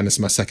see this again. This is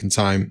my second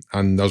time,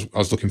 and I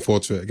was looking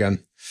forward to it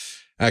again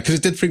because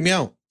it did freak me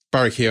out.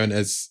 Barry Keoghan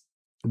is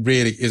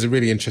a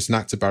really interesting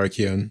actor. Barry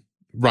Keoghan,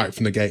 right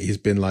from the gate, he's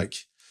been like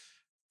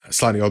a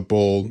slightly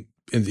oddball.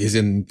 He's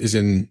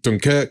in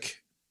Dunkirk,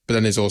 but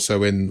then he's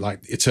also in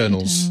like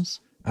Eternals.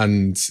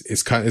 And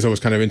it's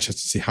always kind of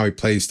interesting to see how he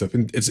plays stuff.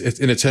 And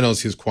in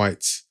Eternals, he's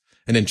quite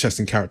an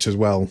interesting character as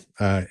well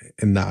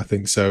in that, I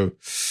think. So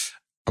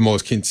I'm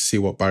always keen to see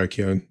what Barry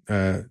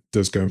Keoghan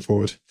does going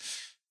forward.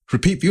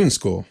 Repeat viewing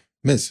score,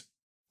 Ms.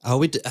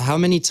 How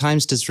many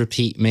times does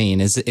repeat mean?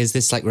 Is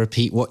this like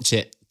repeat, watch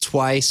it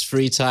twice,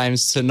 3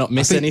 times to not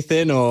miss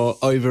anything, or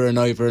over and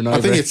over and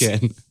over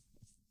again?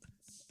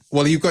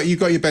 Well, you've got your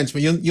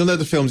benchmark. You'll know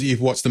the films that you've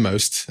watched the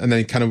most, and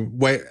then kind of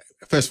weigh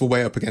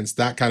up against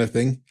that kind of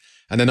thing.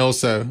 And then I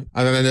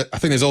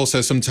think there's also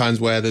sometimes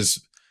where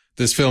there's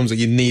films that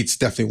you need to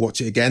definitely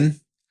watch it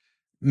again.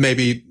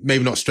 Maybe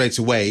not straight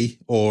away,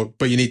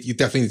 but you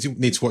definitely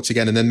need to watch it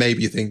again. And then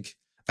maybe you think,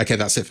 okay,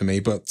 that's it for me.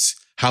 But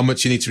how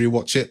much you need to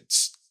rewatch it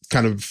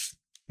kind of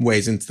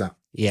weighs into that.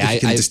 Yeah, if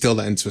you can distill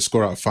that into a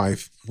score out of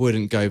 5.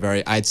 Wouldn't go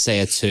I'd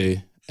say a 2.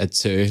 A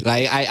 2.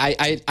 Like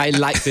I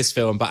like this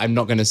film, but I'm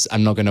not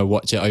gonna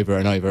watch it over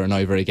and over and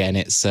over again.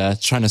 It's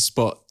trying to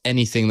spot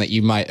anything that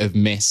you might have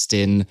missed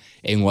in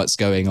what's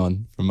going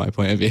on from my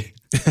point of view.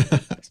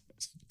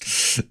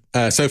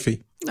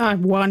 Sophie, I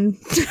won.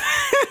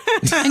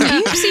 And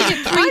you've seen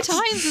it 3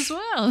 times as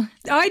well.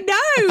 I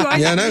know.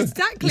 I know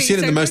Exactly. You've seen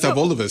it the most out of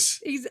all of us.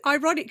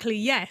 Ironically,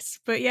 yes,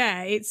 but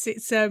yeah, it's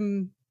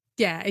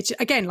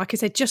again, like I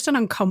said, just an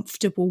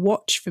uncomfortable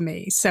watch for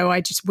me. So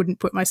I just wouldn't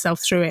put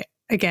myself through it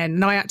again.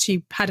 And I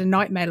actually had a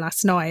nightmare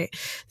last night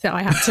that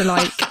I had to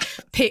like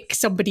pick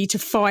somebody to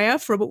fire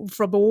from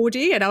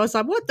Audi, and I was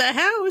like, what the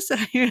hell? So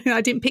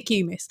I didn't pick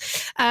you, Miss.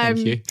 Thank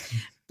you.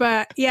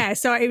 But yeah,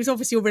 so it was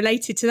obviously all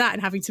related to that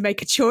and having to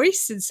make a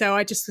choice. And so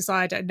I just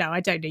decided,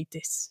 I don't need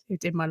this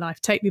in my life.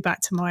 Take me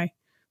back to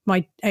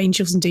my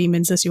angels and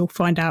demons, as you'll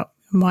find out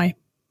my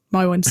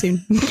one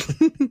soon.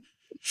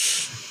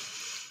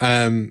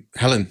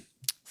 Helen.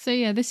 So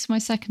yeah, this is my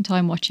second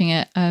time watching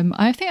it.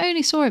 I think I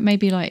only saw it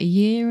maybe like a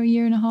year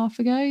and a half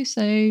ago.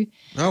 So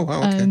Oh,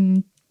 wow.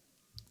 Okay.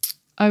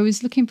 I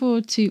was looking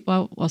forward to,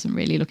 well, wasn't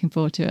really looking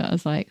forward to it. I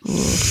was like,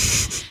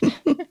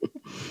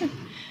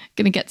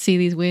 going to get to see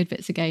these weird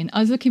bits again. I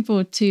was looking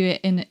forward to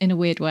it in a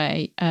weird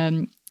way.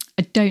 I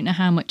don't know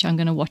how much I'm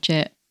going to watch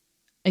it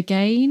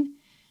again.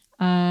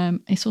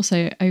 It's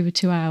also over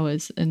 2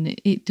 hours and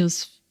it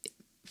does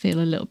feel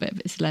a little bit of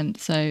its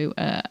length. So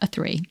a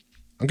 3.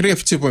 I'm going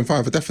to go for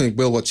 2.5. I definitely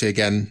will watch it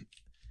again.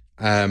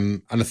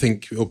 And I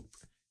think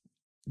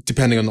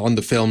depending on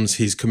the films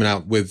he's coming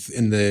out with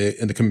in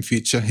the coming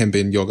future, him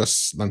being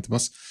Yorgos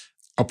Lanthimos,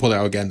 I'll pull it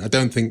out again. I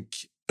don't think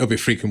it'll be a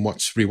frequent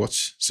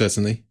rewatch,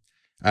 certainly.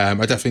 I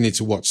definitely need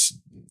to watch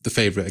The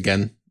Favourite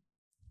again.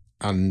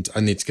 And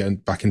I need to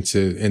get back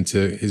into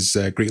his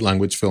Greek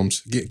language films,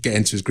 get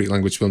into his Greek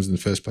language films in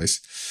the first place,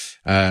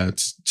 to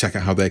check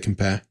out how they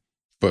compare.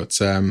 But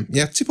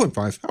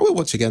 2.5. I will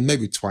watch again,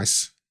 maybe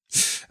twice.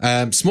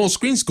 Small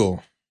screen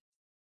score.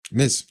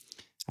 Miz.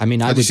 I mean,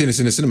 have you seen this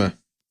in the cinema?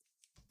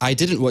 I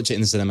didn't watch it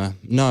in the cinema.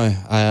 No,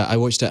 I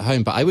watched it at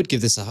home, but I would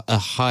give this a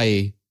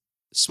high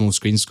small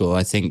screen score.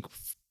 I think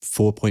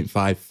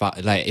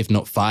 4.5, like if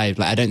not 5.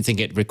 Like I don't think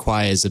it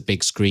requires a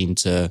big screen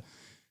to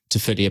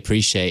fully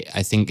appreciate.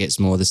 I think it's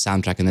more the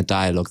soundtrack and the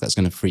dialogue that's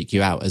going to freak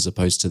you out as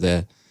opposed to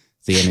the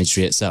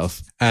imagery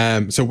itself.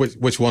 So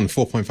which one,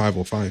 4.5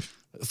 or 5?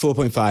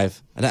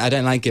 4.5. I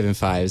don't like giving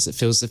 5s. It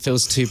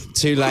feels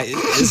too like,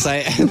 it's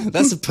like,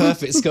 that's a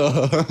perfect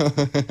score.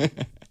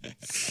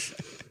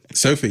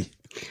 Sophie?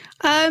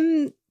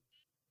 Yeah,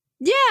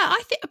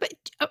 I think, but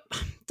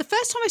the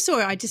first time I saw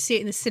it, I just see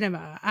it in the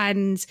cinema.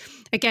 And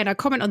again, I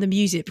comment on the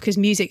music because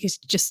music is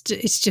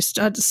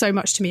just so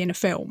much to me in a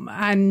film.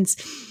 And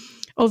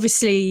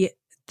obviously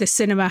the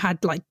cinema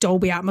had like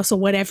Dolby Atmos or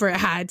whatever it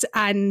had.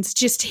 And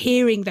just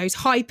hearing those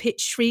high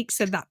pitched shrieks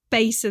and that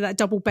bass and that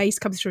double bass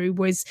come through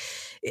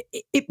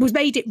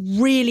made it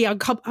really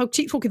uncomfortable. I'll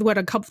keep talking the word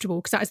uncomfortable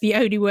because that is the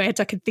only word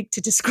I can think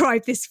to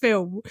describe this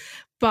film.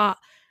 But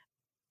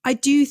I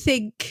do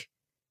think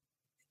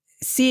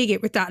seeing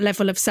it with that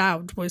level of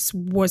sound was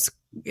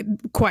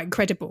quite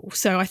incredible.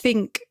 So I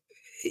think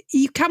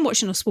you can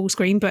watch it on a small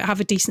screen, but have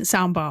a decent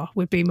soundbar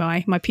would be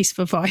my piece of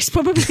advice,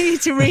 probably,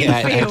 to really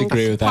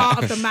feel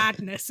part of the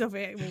madness of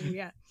it. Well,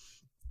 yeah.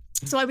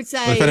 So I would say,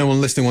 well, if anyone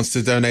listening wants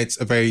to donate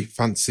a very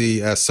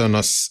fancy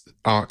Sonos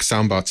Arc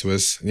soundbar to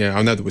us,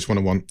 I know which one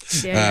I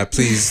want. Yeah.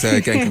 Please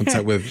get in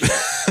contact with.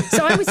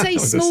 So I would say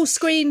small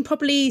screen,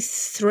 probably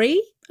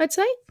 3. I'd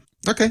say.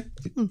 Okay,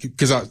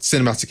 because that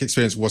cinematic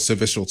experience was so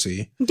visceral to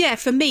you. Yeah,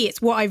 for me,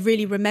 it's what I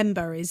really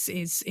remember is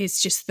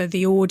just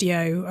the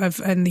audio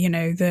of and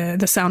the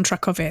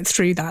soundtrack of it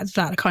through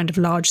that kind of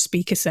large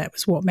speaker set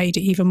was what made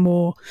it even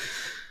more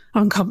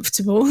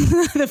uncomfortable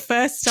the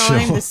first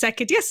time. Sure. The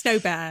second, guess no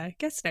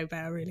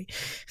better, really.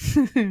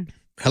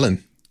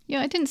 Helen. Yeah,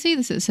 I didn't see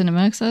this at the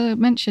cinema because I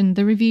mentioned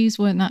the reviews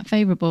weren't that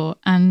favourable,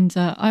 and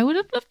I would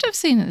have loved to have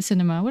seen it at the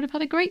cinema. I would have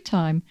had a great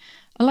time.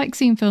 I like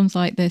seeing films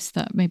like this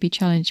that maybe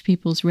challenge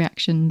people's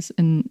reactions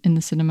in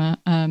the cinema.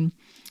 Because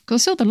I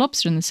saw The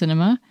Lobster in the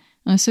cinema,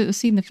 and I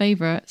seen The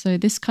Favourite, so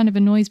this kind of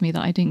annoys me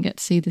that I didn't get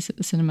to see this at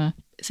the cinema.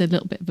 It's a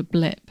little bit of a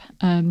blip.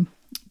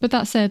 But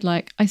that said,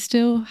 like, I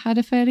still had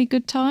a fairly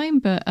good time,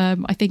 but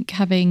I think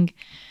having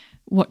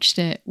watched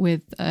it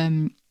with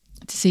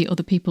to see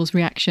other people's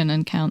reaction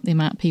and count the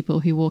amount of people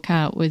who walk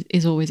out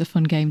is always a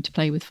fun game to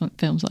play with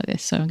films like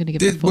this. So I'm going to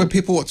give it a 4.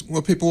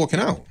 Were people walking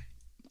out?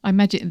 I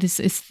imagine this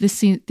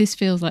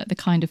feels like the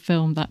kind of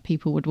film that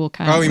people would walk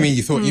out. Oh, you mean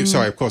you thought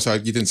sorry, of course, you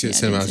didn't see it at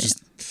cinema.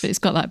 But it's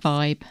got that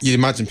vibe. You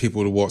imagine people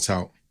would have walked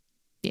out.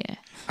 Yeah.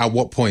 At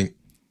what point?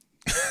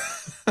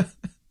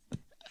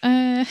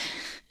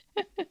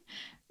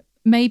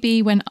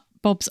 Maybe when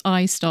Bob's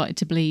eyes started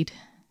to bleed.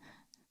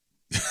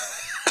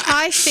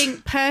 I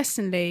think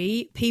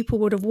personally, people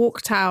would have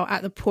walked out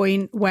at the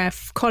point where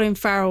Colin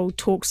Farrell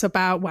talks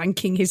about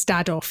wanking his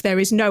dad off. There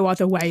is no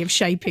other way of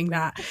shaping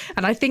that.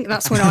 And I think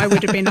that's when I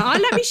would have been like,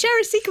 let me share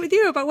a secret with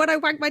you about when I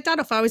wanked my dad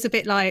off. I was a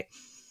bit like,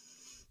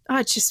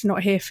 I'm just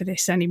not here for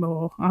this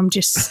anymore. I'm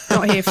just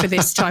not here for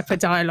this type of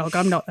dialogue.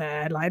 I'm not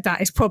there. Like,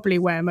 that is probably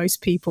where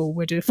most people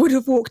would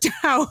have walked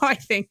out, I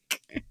think.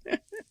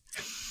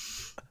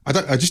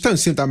 I just don't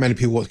see that many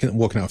people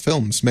walking out of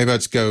films. Maybe I'd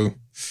just go...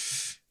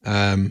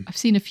 I've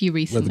seen a few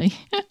recently.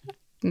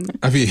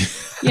 Have you?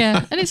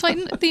 Yeah, and it's like,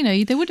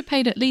 they would have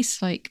paid at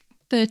least like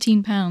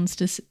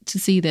 £13 to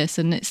see this,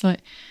 and it's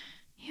like,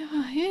 you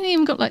only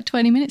even got like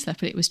 20 minutes left,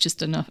 but it was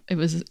just enough. It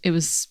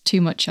was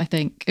too much, I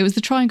think. It was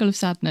the triangle of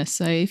sadness.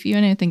 So if you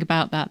know anything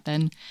about that,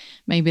 then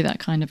maybe that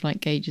kind of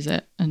like gauges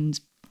it. And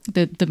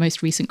the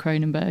most recent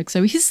Cronenberg,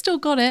 so he's still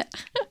got it.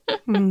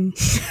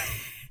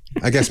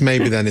 I guess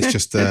maybe then it's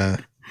just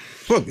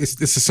well,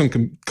 it's a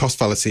sunken cost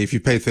fallacy. If you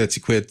pay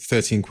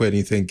 13 quid and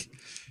you think,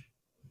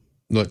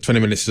 look, 20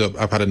 minutes is up,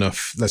 I've had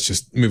enough, let's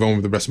just move on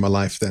with the rest of my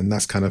life, then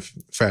that's kind of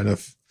fair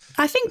enough.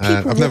 I think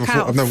people I've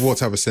never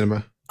walked out of a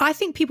cinema. I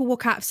think people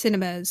walk out of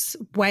cinemas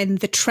when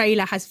the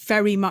trailer has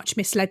very much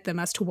misled them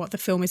as to what the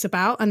film is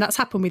about. And that's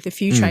happened with a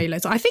few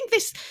trailers. I think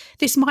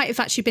this might have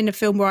actually been a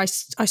film where I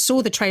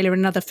saw the trailer in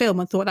another film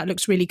and thought that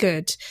looks really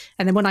good.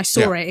 And then when I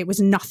saw it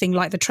was nothing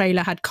like the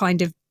trailer had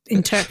kind of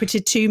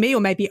interpreted to me,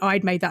 or maybe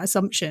I'd made that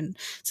assumption.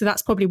 So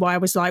that's probably why I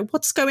was like,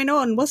 what's going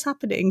on? What's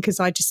happening? Because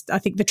I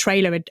think the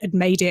trailer had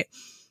made it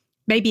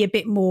maybe a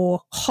bit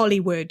more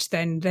Hollywood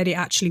than it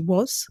actually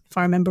was, if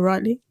I remember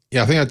rightly.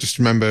 Yeah, I think I just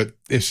remember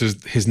this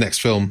was his next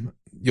film,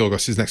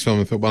 Yorgos, his next film.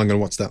 I thought, well, I'm going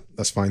to watch that.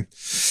 That's fine.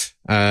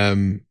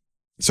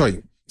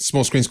 Sorry,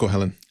 small screen score,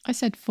 Helen. I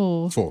said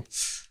 4. 4.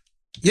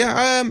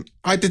 Yeah,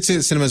 I did see it at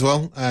the cinema as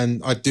well.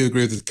 And I do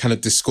agree with the kind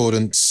of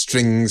discordant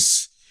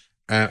strings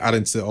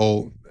adding to the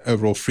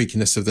overall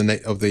freakiness of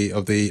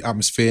the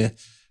atmosphere.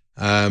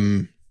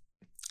 Though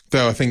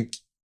I think,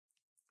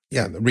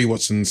 the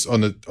rewatchings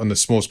on the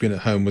small screen at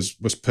home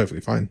was perfectly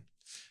fine.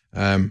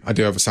 I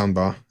do have a sound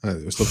bar.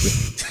 It was lovely.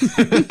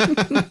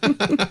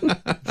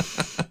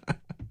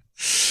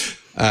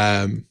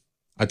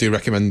 I do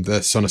recommend the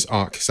Sonos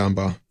Arc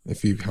soundbar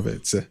if you have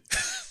it.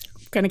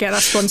 Going to get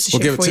that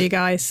sponsorship for you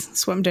guys.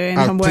 That's what I'm doing.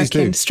 I'm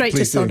working straight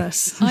to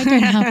Sonos. I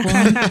don't have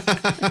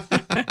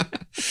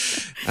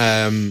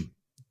one.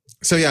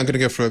 So yeah, I'm going to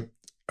go for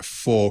a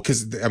 4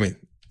 because I mean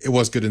it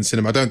was good in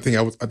cinema. I think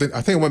I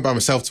went by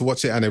myself to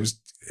watch it, and it was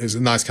a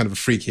nice kind of a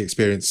freaky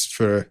experience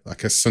for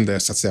like a Sunday or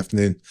Saturday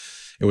afternoon.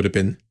 It would have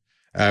been.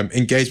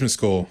 Engagement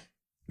score,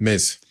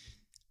 Miz.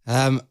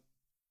 I'm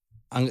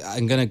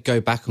going to go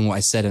back on what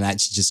I said and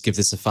actually just give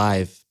this a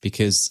 5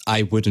 because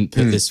I wouldn't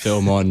put this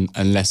film on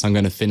unless I'm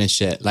going to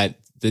finish it. Like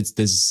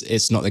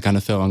it's not the kind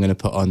of film I'm going to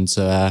put on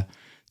to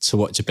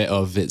watch a bit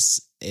of.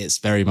 It's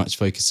very much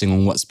focusing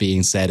on what's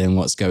being said and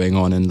what's going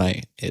on, and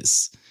like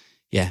it's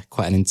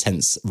quite an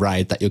intense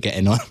ride that you're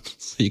getting on.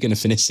 So you're going to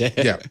finish it.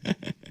 Yeah,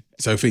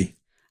 Sophie.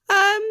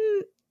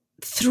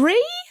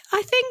 3.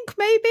 I think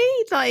maybe,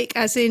 like,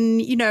 as in,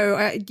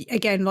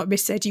 again, like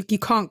Miss said, you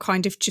can't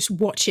kind of just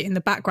watch it in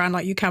the background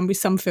like you can with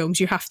some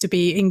films. You have to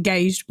be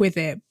engaged with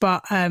it.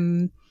 But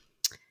I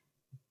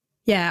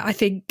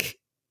think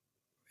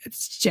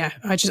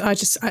I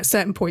just at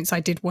certain points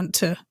I did want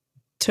to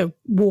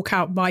walk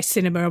out my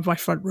cinema of my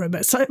front room.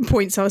 At certain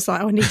points I was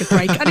like, I need a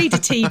break. I need a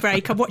tea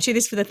break. I'm watching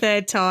this for the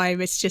 3rd time.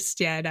 It's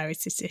just,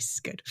 it's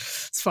good.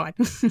 It's fine.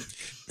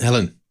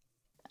 Helen.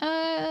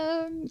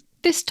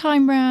 This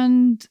time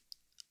round,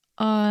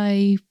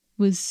 I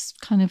was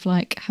kind of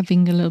like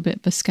having a little bit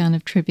of a scan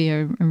of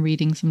trivia and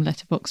reading some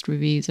Letterboxd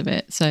reviews of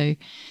it. So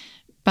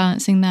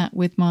balancing that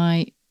with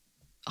my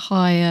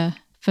higher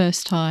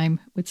first time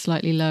with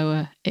slightly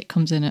lower, it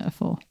comes in at a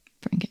 4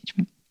 for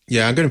engagement.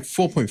 Yeah, I'm going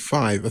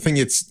 4.5. I think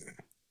it's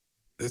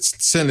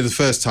certainly the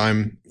first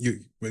time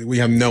we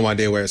have no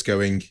idea where it's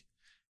going.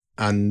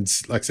 And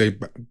like I say,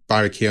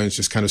 Barry Keoghan's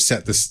just kind of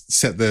set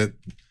the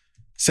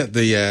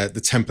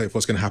template of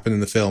what's going to happen in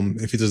the film.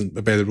 If he doesn't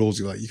obey the rules,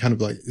 you're kind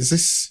of like,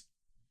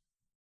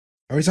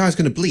 are his eyes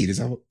going to bleed? Is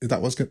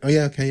that what's going? Oh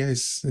yeah, okay, yeah,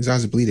 his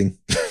eyes are bleeding.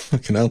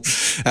 Fucking hell.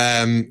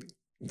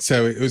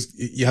 So it was.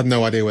 You had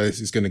no idea where this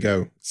is going to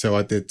go. So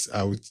I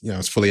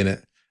was fully in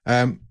it.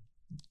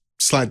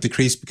 Slight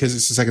decrease because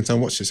it's the second time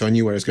I watched it, so I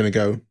knew where it was going to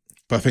go.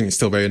 But I think it's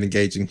still very an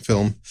engaging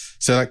film.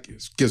 So that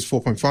gives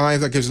 4.5.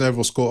 That gives an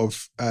overall score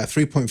of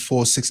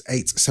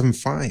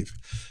 3.46875.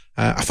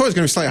 I thought it was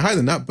going to be slightly higher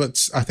than that,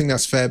 but I think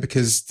that's fair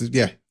because,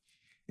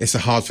 it's a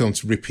hard film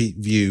to repeat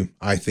view,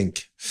 I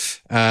think.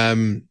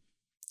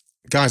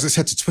 Guys, let's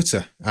head to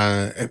Twitter.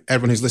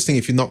 Everyone who's listening,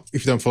 if you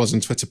don't follow us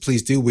on Twitter,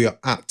 please do. We are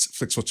at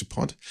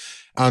FlixWatcherPod.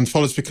 And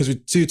follow us because we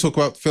do talk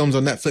about films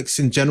on Netflix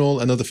in general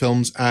and other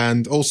films.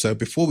 And also,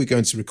 before we go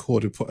into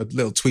record, we put a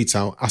little tweet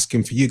out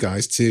asking for you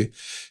guys to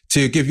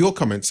give your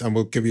comments, and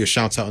we'll give you a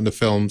shout out on the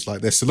films like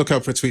this. So look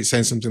out for a tweet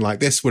saying something like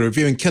this. We're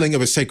reviewing Killing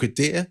of a Sacred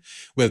Deer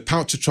with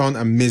Pau Citron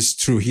and Ms.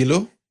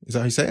 Trujillo. Is that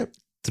how you say it?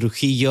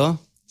 Trujillo.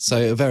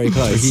 So very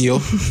close.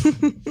 Trujillo.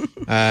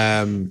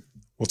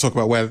 We'll talk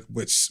about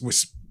which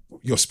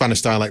your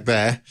Spanish dialect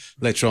there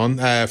later on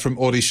from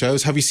Audie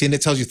Shows. Have you seen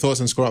it? Tells your thoughts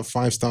and score out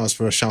 5 stars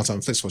for a shout out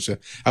on FlixWatcher.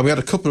 And we had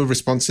a couple of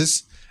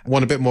responses,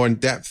 one a bit more in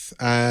depth.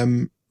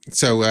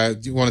 So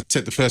do you want to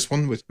take the first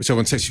one, whichever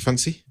one takes your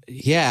fancy?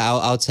 Yeah,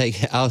 I'll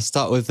take it. I'll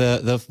start with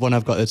the one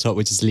I've got at the top,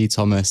 which is Lee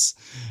Thomas.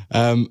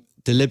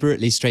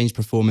 Deliberately strange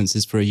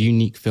performances for a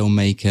unique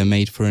filmmaker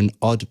made for an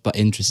odd but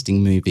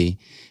interesting movie.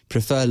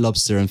 Prefer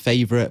Lobster and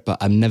Favourite, but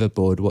I'm never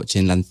bored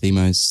watching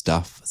Lanthimos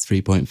stuff.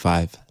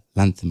 3.5.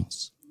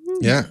 Lanthimos.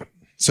 Yeah.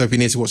 So if you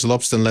need to watch The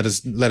Lobster, let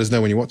us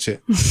know when you watch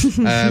it. Do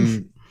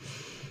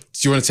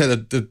you want to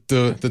take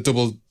the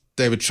double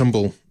David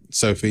Trumbull,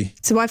 Sophie?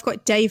 So I've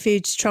got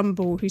David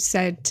Trumbull, who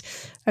said,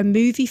 a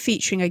movie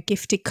featuring a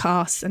gifted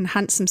cast and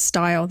handsome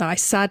style that I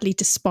sadly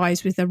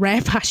despise with a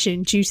rare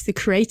passion due to the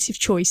creative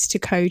choice to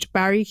code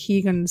Barry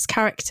Keoghan's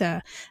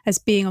character as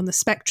being on the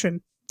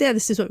spectrum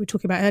this is what we were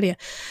talking about earlier,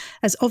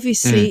 as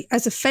obviously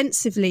as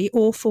offensively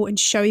awful and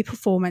showy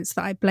performance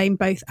that I blame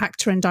both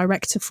actor and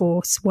director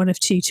for, one of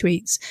 2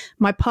 tweets.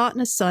 My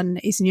partner's son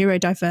is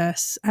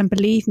neurodiverse, and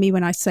believe me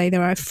when I say they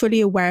are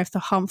fully aware of the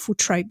harmful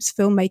tropes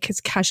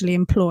filmmakers casually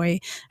employ,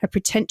 a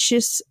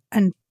pretentious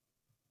and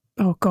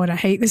oh God, I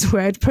hate this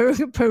word,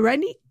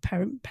 perennial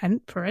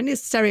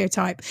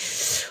stereotype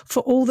for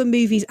all the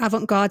movie's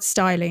avant-garde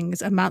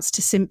stylings amounts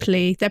to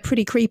simply, they're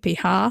pretty creepy,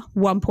 huh?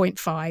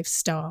 1.5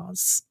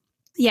 stars.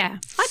 Yeah,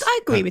 I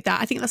agree with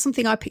that. I think that's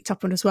something I picked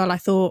up on as well. I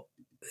thought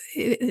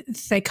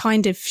they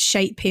kind of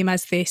shape him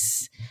as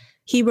this.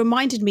 He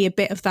reminded me a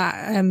bit of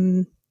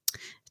that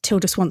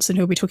Tilda Swanson,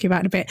 who we'll be talking about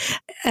in a bit.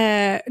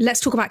 Let's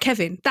talk about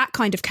Kevin, that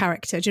kind of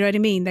character. Do you know what I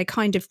mean? They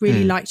kind of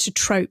really like to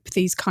trope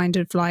these kind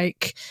of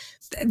like,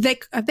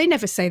 they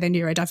never say they're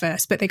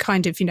neurodiverse, but they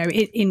kind of,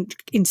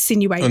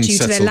 insinuate due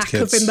to their lack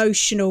of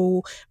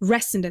emotional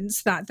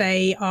resonance that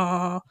they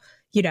are,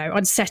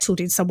 unsettled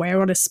in some way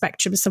or on a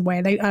spectrum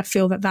somewhere. I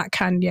feel that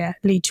can,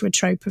 lead to a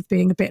trope of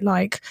being a bit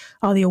like,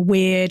 are they all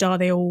weird? Are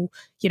they all,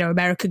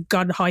 American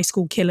gun high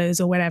school killers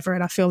or whatever?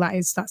 And I feel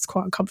that's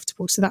quite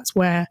uncomfortable. So that's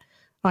where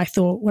I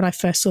thought when I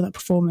first saw that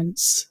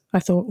performance, I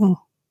thought,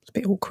 oh, it's a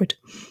bit awkward.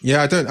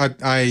 Yeah,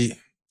 I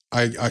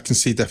can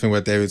see definitely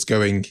where David's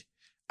going.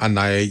 And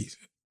I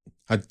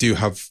do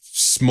have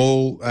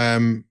small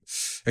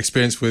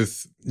experience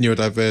with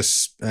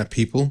neurodiverse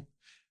people.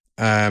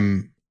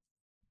 And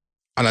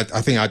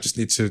I think I just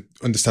need to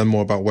understand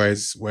more about where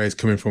he's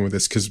coming from with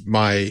this, because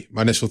my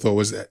initial thought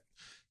was that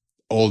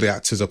all the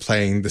actors are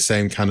playing the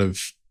same kind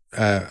of,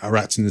 are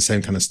acting the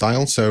same kind of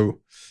style. So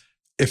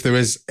if there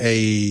is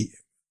in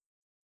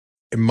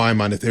my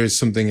mind, if there is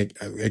something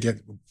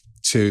again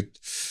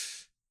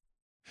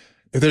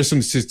if there's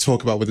something to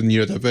talk about with the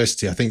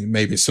neurodiversity, I think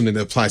maybe it's something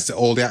that applies to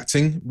all the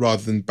acting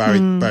rather than Barry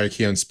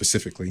Keoghan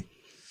specifically.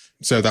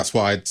 So that's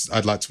why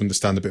I'd like to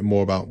understand a bit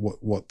more about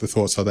what the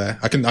thoughts are there.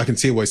 I can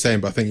see what he's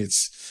saying, but I think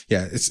it's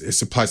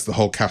applies to the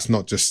whole cast,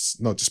 not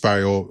just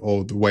Barry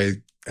or the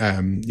way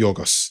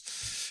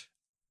Yorgos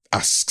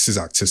asks his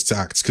actors to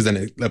act, because then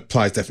it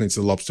applies definitely to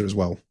The Lobster as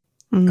well,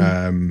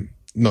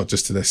 not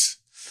just to this.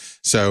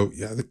 So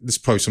yeah, there's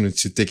probably something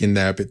to dig in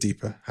there a bit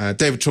deeper.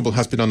 David Trouble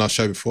has been on our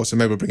show before, so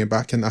maybe we'll bring him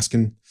back and ask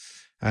him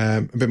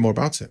a bit more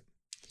about it.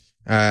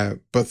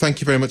 But thank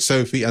you very much,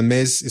 Sophie and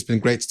Miz. It's been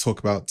great to talk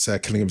about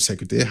Killing of a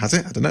Sacred Deer. Has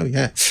it? I don't know.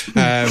 Yeah,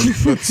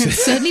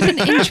 it's certainly been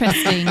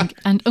interesting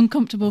and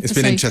uncomfortable for Sophie.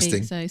 It's been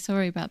interesting. So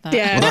sorry about that.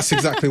 Yeah, well, that's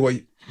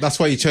exactly that's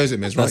why you chose it,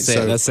 Miz. Right?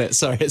 That's it.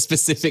 Sorry,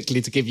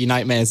 specifically to give you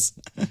nightmares.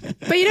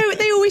 But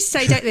they always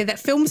say, don't they, that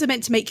films are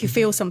meant to make you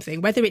feel something,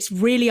 whether it's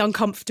really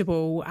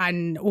uncomfortable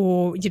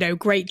or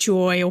great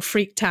joy or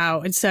freaked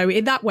out. And so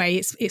in that way,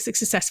 it's a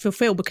successful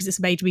film because it's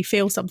made me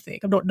feel something.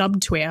 I'm not numb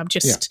to it. I'm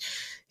just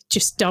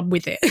done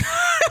with it.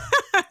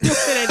 Not in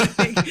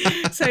anything.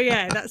 So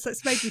yeah,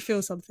 that's made me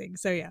feel something.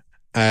 So yeah.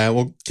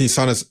 Well, can you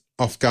sign us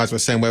off, guys, by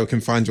saying where we can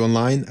find you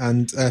online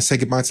and say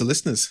goodbye to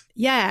listeners?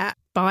 Yeah,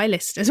 bye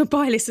listeners.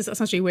 That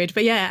sounds really weird.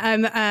 But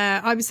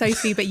yeah, I'm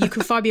Sophie, but you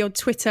can find me on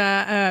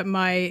Twitter.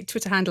 My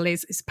Twitter handle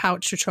is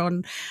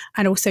Pouchatron,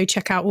 and also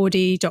check out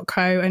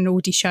Audi.co and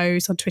Audi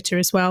shows on Twitter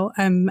as well.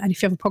 And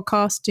if you have a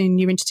podcast and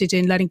you're interested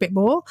in learning a bit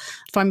more,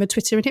 find me on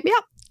Twitter and hit me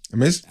up.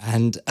 Miz?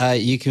 And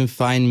you can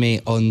find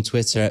me on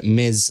Twitter at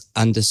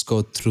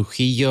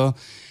Miz_Trujillo.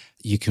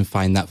 You can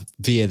find that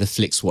via the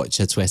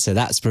FlixWatcher Twitter.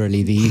 That's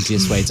probably the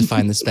easiest way to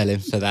find the spelling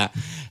for that.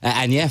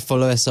 And yeah,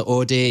 follow us at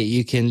Audi.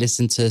 You can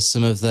listen to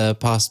some of the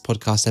past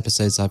podcast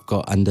episodes I've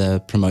got and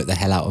promote the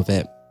hell out of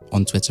it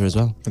on Twitter as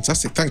well.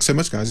 Fantastic. Thanks so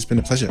much, guys. It's been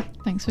a pleasure.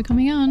 Thanks for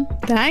coming on.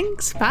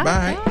 Thanks. Bye.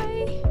 Bye.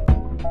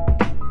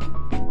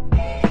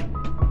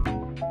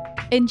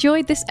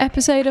 Enjoyed this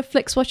episode of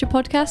FlixWatcher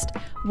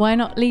Podcast? Why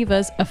not leave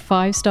us a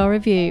 5-star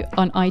review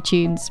on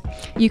iTunes?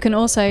 You can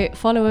also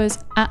follow us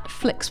at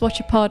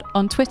FlixWatcherPod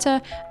on Twitter,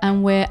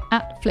 and we're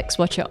at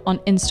FlixWatcher on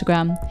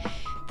Instagram.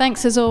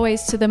 Thanks as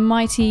always to the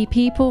mighty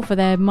people for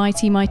their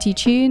mighty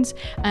tunes,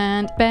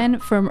 and Ben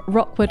from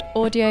Rockwood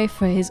Audio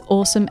for his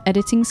awesome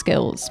editing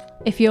skills.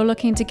 If you're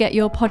looking to get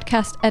your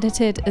podcast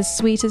edited as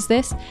sweet as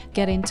this,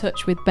 get in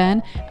touch with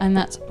Ben, and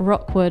that's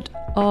Rockwood,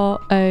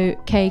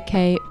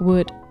 ROKK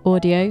Wood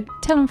Audio.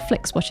 Tell them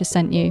FlixWatcher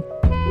sent you.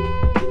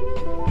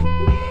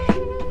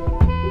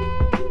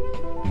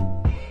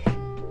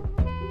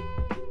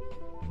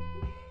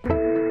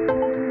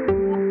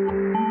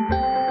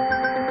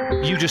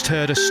 You just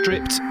heard a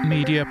Stripped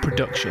Media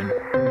production.